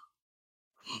Deux.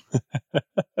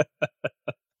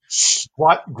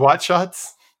 GWOT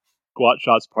shots. GWOT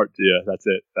shots Part Deux. That's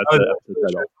it. That's the episode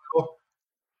title.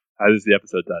 That is the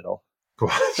episode title.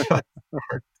 GWOT shots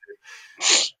Part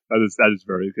Deux. That is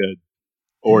very good.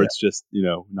 Or it's just 9:00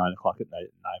 at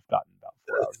night, and I've gotten about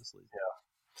 4 hours of sleep. Yeah.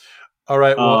 All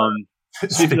right. Well,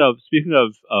 speaking of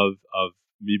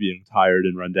me being tired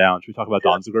and run down, should we talk about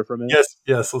Donziger for a minute?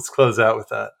 Yes. Let's close out with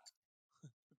that.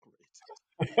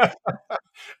 Great.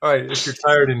 All right. If you're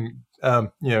tired and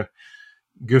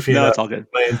goofy, no, it's all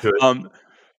good. Play into it.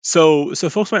 So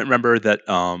folks might remember that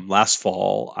last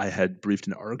fall I had briefed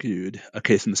and argued a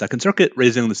case in the Second Circuit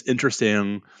raising this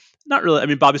interesting, not really, I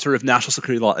mean, Bobby, sort of national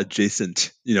security law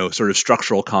adjacent, sort of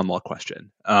structural common law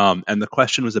question. And the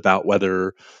question was about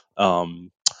whether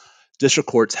district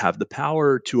courts have the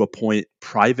power to appoint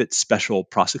private special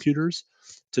prosecutors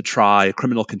to try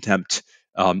criminal contempt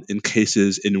in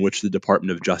cases in which the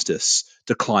Department of Justice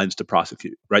declines to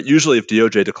prosecute, right? Usually if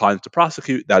DOJ declines to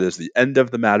prosecute, that is the end of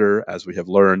the matter, as we have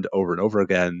learned over and over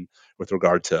again with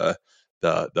regard to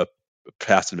the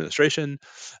past administration.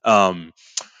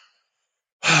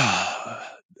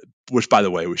 Which, by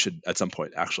the way, we should at some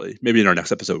point, actually, maybe in our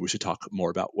next episode, we should talk more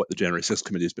about what the January 6th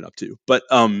committee has been up to.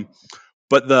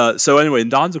 So anyway, in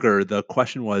Donziger, the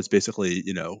question was basically,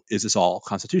 is this all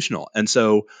constitutional? And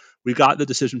so we got the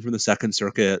decision from the Second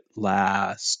Circuit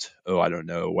last,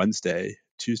 Wednesday.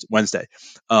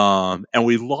 And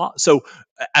we lost. So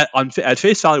at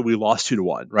face value, we lost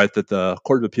 2-1, right? That the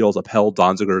Court of Appeals upheld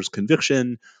Donziger's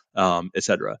conviction, et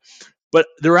cetera. But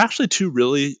there are actually two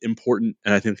really important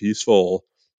and I think useful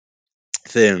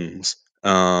things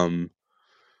that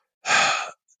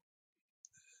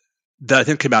I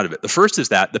think came out of it. The first is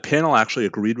that the panel actually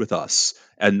agreed with us,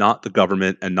 and not the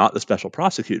government and not the special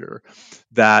prosecutor,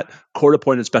 that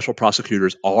court-appointed special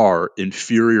prosecutors are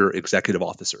inferior executive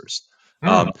officers.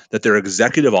 That they're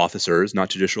executive officers, not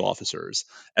judicial officers,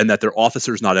 and that they're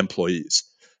officers, not employees.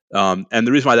 And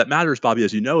the reason why that matters, Bobby,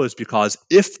 as you know, is because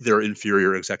if they're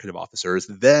inferior executive officers,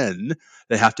 then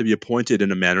they have to be appointed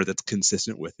in a manner that's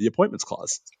consistent with the appointments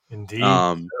clause. Indeed.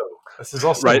 This is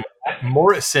also right.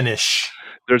 Morrison-ish.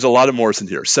 There's a lot of Morrison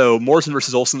here. So Morrison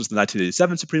versus Olson is the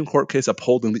 1987 Supreme Court case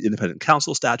upholding the independent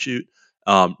counsel statute,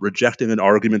 rejecting an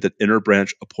argument that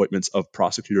interbranch appointments of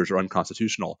prosecutors are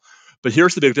unconstitutional. But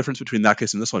here's the big difference between that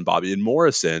case and this one, Bobby. In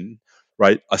Morrison,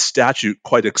 right, a statute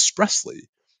quite expressly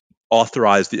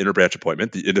authorized the interbranch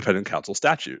appointment, the independent counsel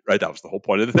statute, right? That was the whole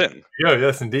point of the thing. Yeah,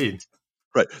 yes, indeed.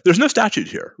 Right. There's no statute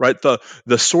here, right?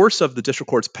 The source of the district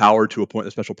court's power to appoint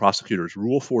the special prosecutor is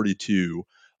Rule 42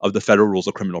 of the Federal Rules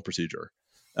of Criminal Procedure.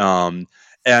 And,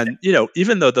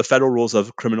 even though the Federal Rules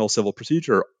of Criminal Civil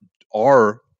Procedure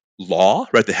are law,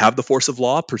 right? They have the force of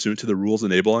law pursuant to the Rules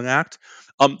Enabling Act.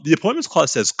 The Appointments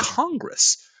Clause says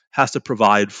Congress has to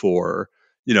provide for,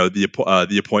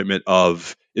 the appointment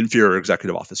of inferior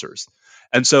executive officers.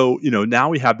 And so, now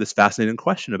we have this fascinating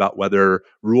question about whether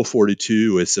Rule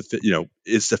 42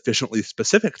 is sufficiently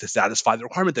specific to satisfy the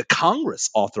requirement that Congress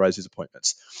authorize these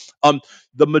appointments.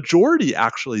 The majority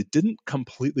actually didn't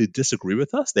completely disagree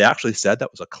with us. They actually said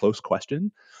that was a close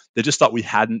question. They just thought we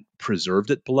hadn't preserved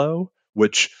it below,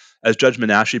 which, as Judge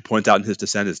Menashe pointed out in his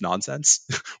dissent, is nonsense.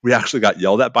 We actually got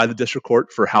yelled at by the district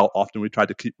court for how often we tried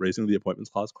to keep raising the Appointments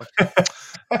Clause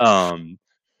question.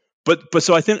 But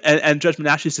so I think, and Judge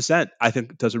Menashe's dissent, I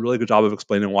think, does a really good job of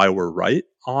explaining why we're right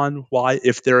on why,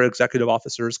 if they're executive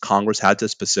officers, Congress had to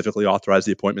specifically authorize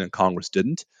the appointment and Congress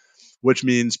didn't, which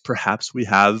means perhaps we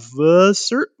have a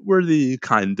cert-worthy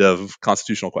kind of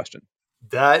constitutional question.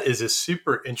 That is a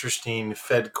super interesting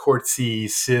Fed courtsy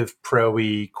Civ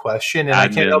Pro-y question, and I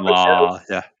can't help but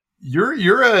yeah.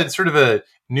 You're a sort of a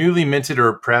newly minted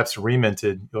or perhaps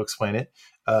reminted, you'll explain it,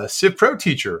 Civ Pro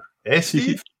teacher,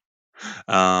 Steve?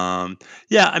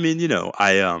 Yeah, I mean,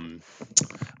 I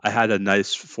had a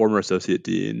nice former associate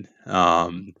dean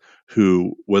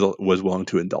who was willing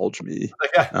to indulge me.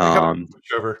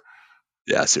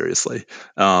 Yeah, seriously.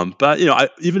 But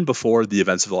even before the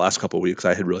events of the last couple of weeks,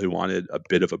 I had really wanted a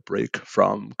bit of a break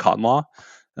from con law.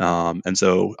 And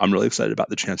so I'm really excited about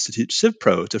the chance to teach Civ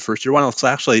Pro to first year one. So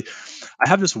actually, I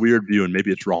have this weird view, and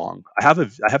maybe it's wrong. I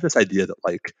have this idea that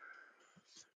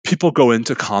people go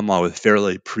into con law with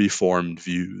fairly preformed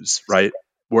views, right?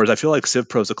 Whereas I feel like Civ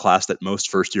Pro is a class that most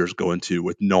first years go into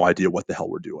with no idea what the hell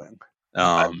we're doing.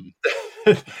 And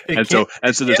so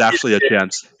there's actually a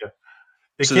chance.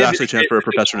 So there's actually a chance for a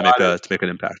professor to make an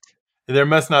impact. There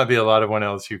must not be a lot of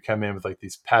 1Ls who come in with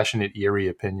these passionate Erie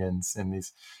opinions and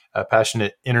these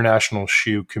passionate international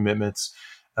shoe commitments,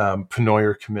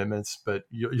 Penoyer commitments, but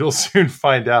you'll soon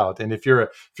find out. And if you're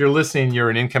listening, you're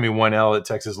an incoming 1L at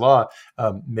Texas Law,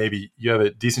 maybe you have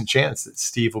a decent chance that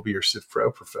Steve will be your Civ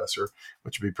Pro professor,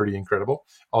 which would be pretty incredible.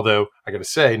 Although I got to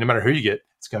say, no matter who you get,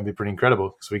 it's going to be pretty incredible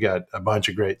because we got a bunch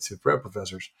of great Civ Pro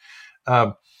professors.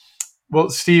 Well,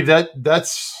 Steve, that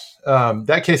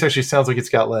case actually sounds like it's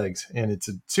got legs, and it's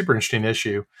a super interesting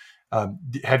issue.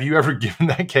 Have you ever given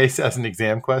that case as an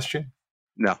exam question?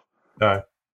 No.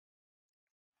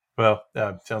 Well,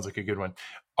 sounds like a good one.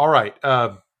 All right.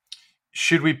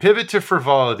 Should we pivot to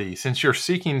frivolity? Since you're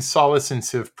seeking solace in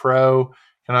Civ Pro,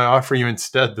 can I offer you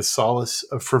instead the solace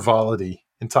of frivolity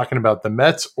in talking about the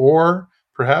Mets, or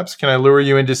perhaps can I lure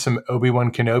you into some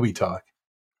Obi-Wan Kenobi talk?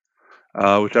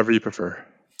 Whichever you prefer.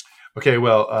 Okay,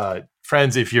 well,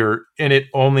 friends, if you're in it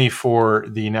only for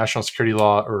the national security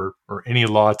law or any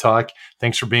law talk,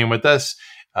 thanks for being with us.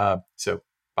 So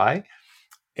bye.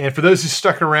 And for those who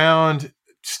stuck around,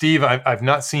 Steve, I've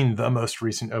not seen the most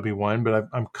recent Obi-Wan, but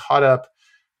I'm caught up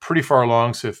pretty far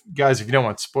along. So if you don't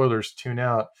want spoilers, tune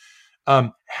out.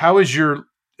 How is your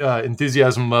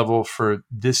enthusiasm level for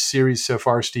this series so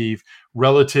far, Steve,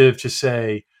 relative to,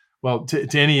 say, well,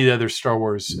 to any of the other Star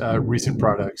Wars recent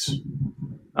products?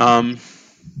 I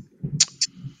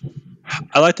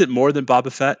liked it more than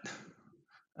Boba Fett,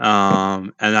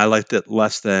 and I liked it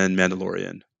less than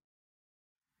Mandalorian.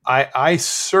 I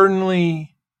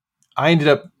ended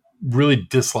up really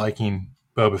disliking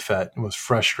Boba Fett and was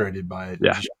frustrated by it.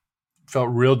 Yeah.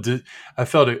 I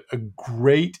felt a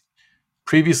great,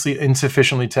 previously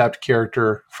insufficiently tapped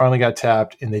character finally got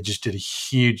tapped, and they just did a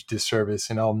huge disservice.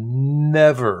 And I'll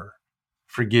never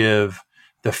forgive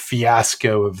the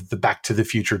fiasco of the Back to the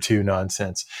Future 2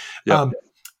 nonsense. Yep.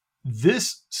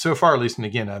 This, so far, at least, and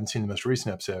again, I haven't seen the most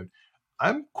recent episode,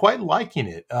 I'm quite liking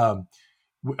it. I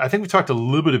think we talked a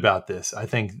little bit about this. I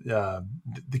think the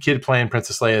kid playing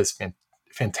Princess Leia is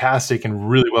fantastic and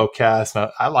really well cast. And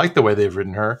I like the way they've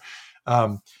written her.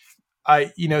 Sometimes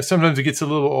it gets a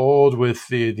little old with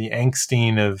the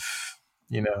angsting of,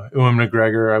 Ewan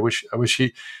McGregor. I wish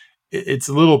it's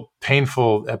a little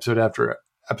painful episode after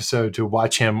episode to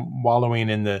watch him wallowing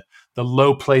in the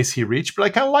low place he reached. But I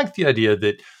kind of like the idea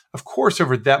that, of course,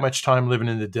 over that much time living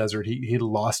in the desert, he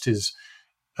lost his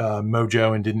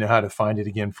mojo and didn't know how to find it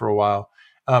again for a while.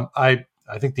 I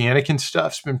think the Anakin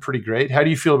stuff's been pretty great. How do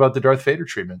you feel about the Darth Vader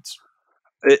treatments?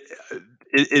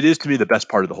 It is to me the best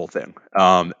part of the whole thing.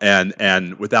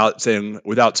 And without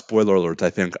spoiler alerts,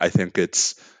 I think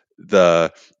it's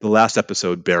the last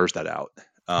episode bears that out.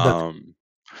 That's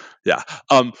Yeah.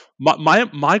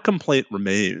 My complaint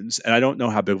remains, and I don't know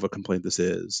how big of a complaint this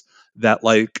is, that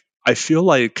like I feel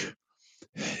like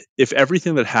if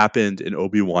everything that happened in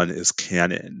Obi-Wan is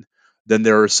canon, then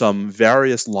there are some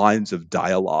various lines of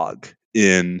dialogue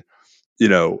in,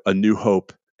 A New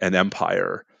Hope and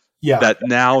Empire yeah. that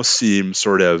now seem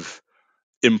sort of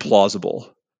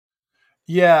implausible.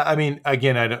 Yeah, I mean,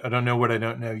 again, I don't know what I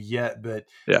don't know yet, but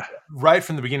Yeah. right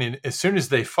from the beginning, as soon as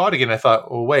they fought again, I thought,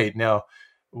 well, wait, now,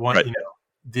 Right.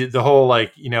 the whole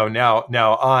like,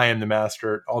 now I am the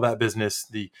master, all that business,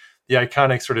 the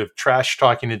iconic sort of trash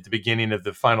talking at the beginning of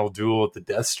the final duel at the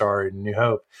Death Star in New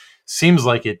Hope seems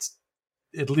like it's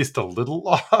at least a little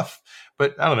off,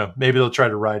 but I don't know, maybe they'll try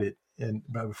to write it in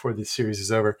before this series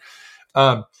is over.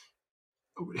 How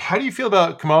do you feel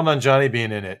about Kamal Nanjiani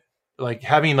being in it? Like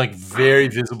having like very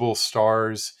visible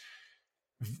stars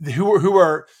who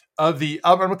are of the,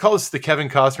 I'm going to call this the Kevin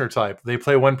Costner type. They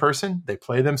play one person, they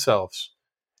play themselves,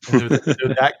 and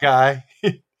they're that guy.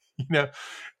 you know,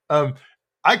 um,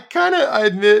 I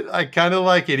admit, I kind of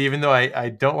like it, even though I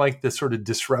don't like the sort of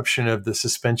disruption of the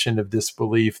suspension of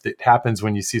disbelief that happens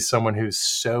when you see someone who's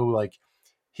so like,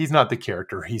 he's not the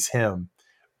character, he's him.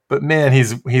 But man,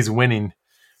 he's winning.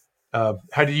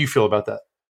 How do you feel about that?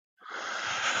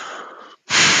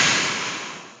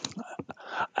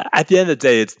 At the end of the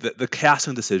day, it's the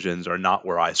casting decisions are not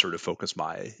where I sort of focus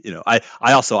my,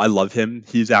 I love him.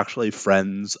 He's actually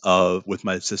friends with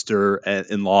my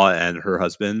sister-in-law and her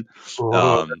husband.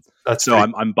 Oh, that's So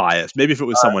pretty. I'm biased. Maybe if it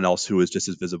was someone else who was just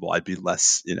as visible, I'd be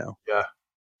less. Yeah,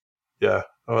 yeah.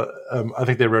 I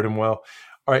think they wrote him well.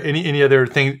 All right. Any other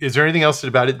thing? Is there anything else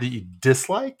about it that you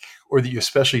dislike, or that you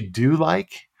especially do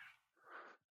like?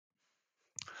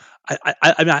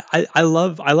 I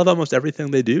love almost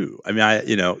everything they do. I mean,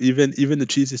 even the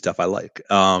cheesy stuff I like.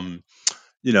 I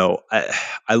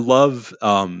love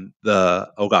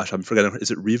the, oh gosh, I'm forgetting.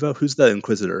 Is it Riva? Who's the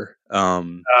Inquisitor?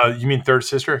 You mean Third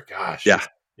Sister? Gosh, Yeah,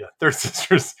 yeah. Third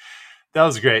Sisters. That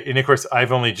was great. And of course,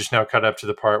 I've only just now caught up to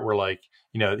the part where, like,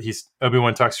 he's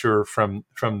Obi-Wan talks to her from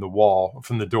the wall,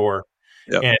 from the door,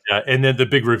 yeah. and then the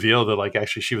big reveal that like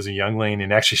actually she was a youngling,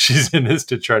 and actually she's in this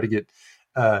to try to get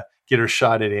her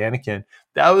shot at Anakin.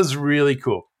 That was really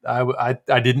cool. I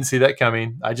didn't see that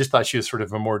coming. I just thought she was sort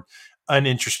of a more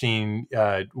uninteresting,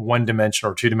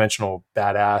 one-dimensional or two-dimensional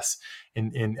badass.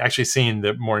 And actually seeing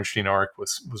the more interesting arc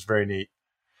was very neat.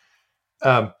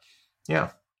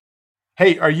 Yeah.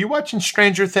 Hey, are you watching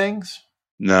Stranger Things?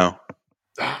 No.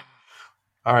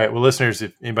 All right. Well, listeners,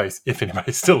 if anybody's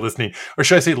still listening, or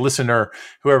should I say listener,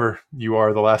 whoever you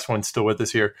are, the last one still with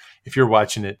us here, if you're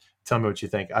watching it, tell me what you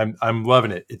think. I'm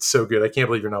loving it. It's so good. I can't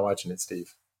believe you're not watching it,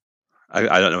 Steve.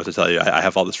 I don't know what to tell you. I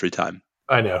have all this free time.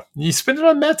 I know. You spend it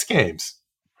on Mets games.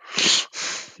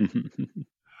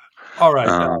 All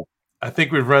right. I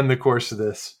think we've run the course of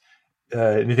this.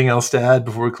 Anything else to add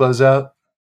before we close out?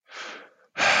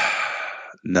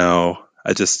 No,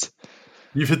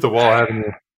 You've hit the wall, haven't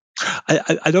you?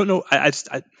 I don't know.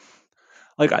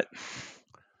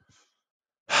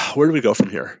 Where do we go from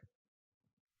here?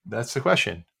 That's the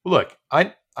question. Look,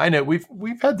 I know we've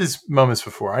had these moments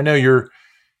before. I know you're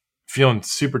feeling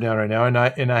super down right now,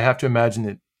 and I have to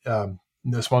imagine that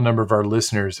no small number of our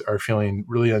listeners are feeling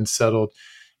really unsettled.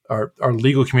 Our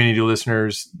legal community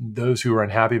listeners, those who are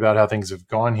unhappy about how things have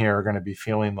gone here, are going to be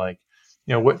feeling like,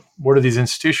 what are these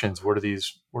institutions? What are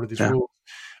these rules?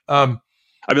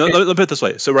 I mean, let me put it this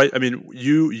way. So, right, I mean,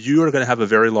 you are going to have a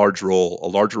very large role, a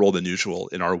larger role than usual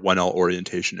in our 1L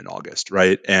orientation in August,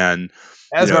 right? And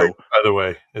as by the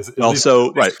way, so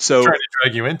trying to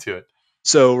drag you into it.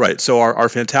 So our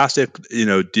fantastic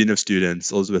dean of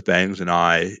students Elizabeth Bangs and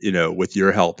I, with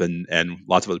your help and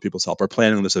lots of other people's help, are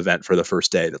planning this event for the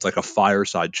first day. That's like a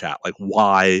fireside chat. Like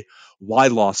why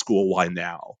law school? Why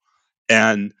now?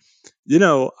 And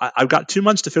I've got 2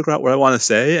 months to figure out what I want to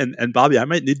say, and Bobby, I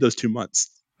might need those 2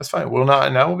 months. That's fine. Well,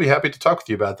 and I will be happy to talk with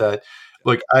you about that.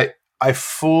 Look, I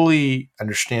fully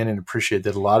understand and appreciate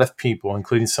that a lot of people,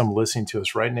 including some listening to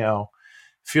us right now,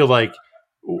 feel like,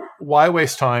 why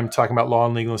waste time talking about law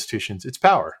and legal institutions? It's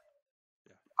power.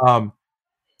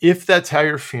 If that's how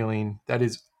you're feeling, that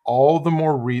is all the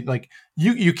more like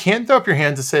you can't throw up your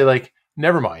hands and say like,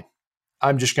 never mind.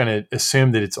 I'm just going to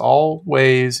assume that it's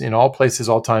always, in all places,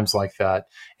 all times like that.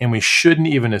 And we shouldn't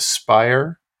even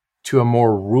aspire to a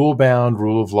more rule-bound,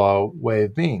 rule of law way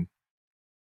of being.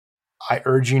 I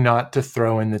urge you not to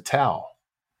throw in the towel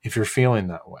if you're feeling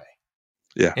that way.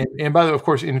 Yeah. And by the way, of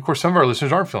course, some of our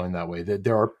listeners aren't feeling that way. That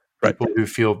there are people who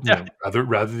feel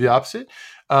rather the opposite.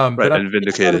 But and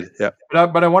vindicated.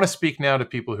 But I want to speak now to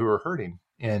people who are hurting,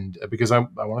 and because I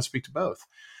want to speak to both.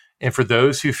 And for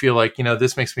those who feel like,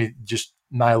 this makes me just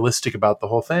nihilistic about the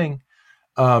whole thing,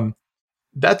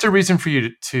 that's a reason for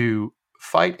you to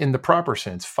fight in the proper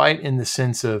sense, fight in the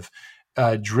sense of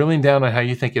drilling down on how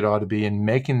you think it ought to be and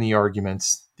making the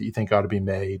arguments that you think ought to be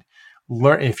made.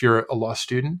 Learn, if you're a law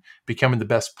student, becoming the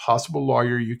best possible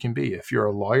lawyer you can be. If you're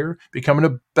a lawyer, becoming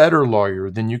a better lawyer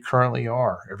than you currently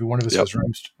are. Every one of us has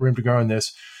room to grow in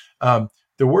this. The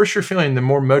worse you're feeling, the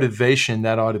more motivation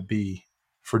that ought to be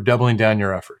for doubling down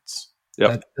your efforts.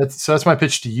 Yep. That's my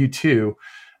pitch to you too.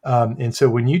 And so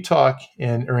when you talk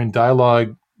and are in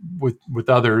dialogue with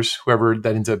others, whoever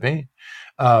that ends up being,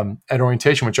 at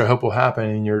orientation, which I hope will happen,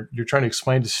 and you're trying to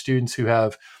explain to students who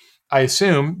have, I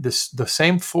assume, the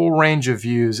same full range of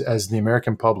views as the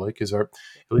American public, at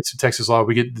least in Texas law,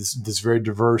 we get this very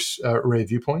diverse array of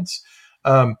viewpoints.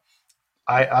 My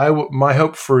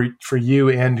hope for you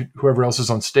and whoever else is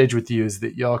on stage with you is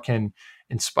that y'all can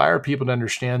inspire people to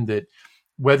understand that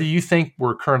whether you think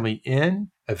we're currently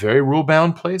in a very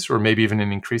rule-bound place or maybe even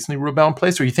an increasingly rule-bound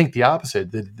place, or you think the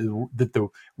opposite, that the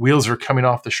wheels are coming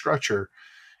off the structure,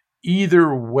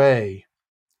 either way,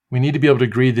 we need to be able to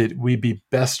agree that we'd be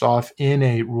best off in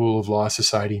a rule of law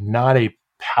society, not a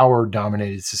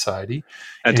power-dominated society.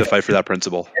 And to fight for that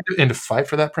principle. And to fight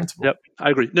for that principle. Yep, I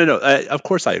agree. No, of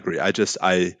course I agree.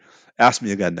 I ask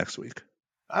me again next week.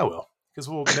 I will, because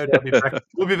we'll no doubt be back.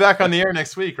 We'll be back on the air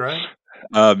next week, right?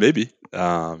 Maybe. Maybe.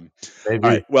 All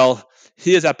right. Well,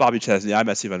 he is at Bobby Chesney. I'm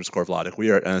at Steve_Vladeck. We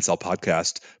are at NSL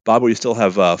Podcast. Bob, we still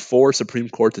have 4 Supreme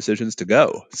Court decisions to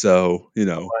go. So, oh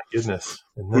my goodness.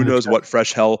 Who knows what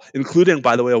fresh hell, including,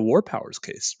 by the way, a war powers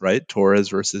case, right? Torres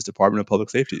versus Department of Public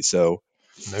Safety. So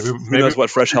who knows what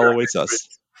fresh hell awaits us.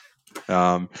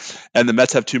 And the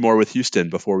Mets have 2 more with Houston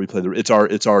before we play.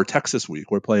 It's our Texas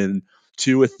week. We're playing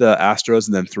 2 with the Astros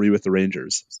and then 3 with the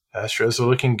Rangers. Astros are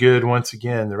looking good once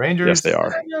again. The Rangers, yes, they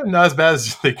are. Not as bad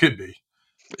as they could be.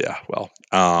 Yeah, well,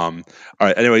 all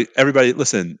right. Anyway, everybody,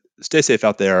 listen, stay safe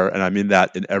out there, and I mean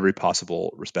that in every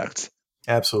possible respect.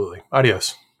 Absolutely.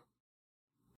 Adios.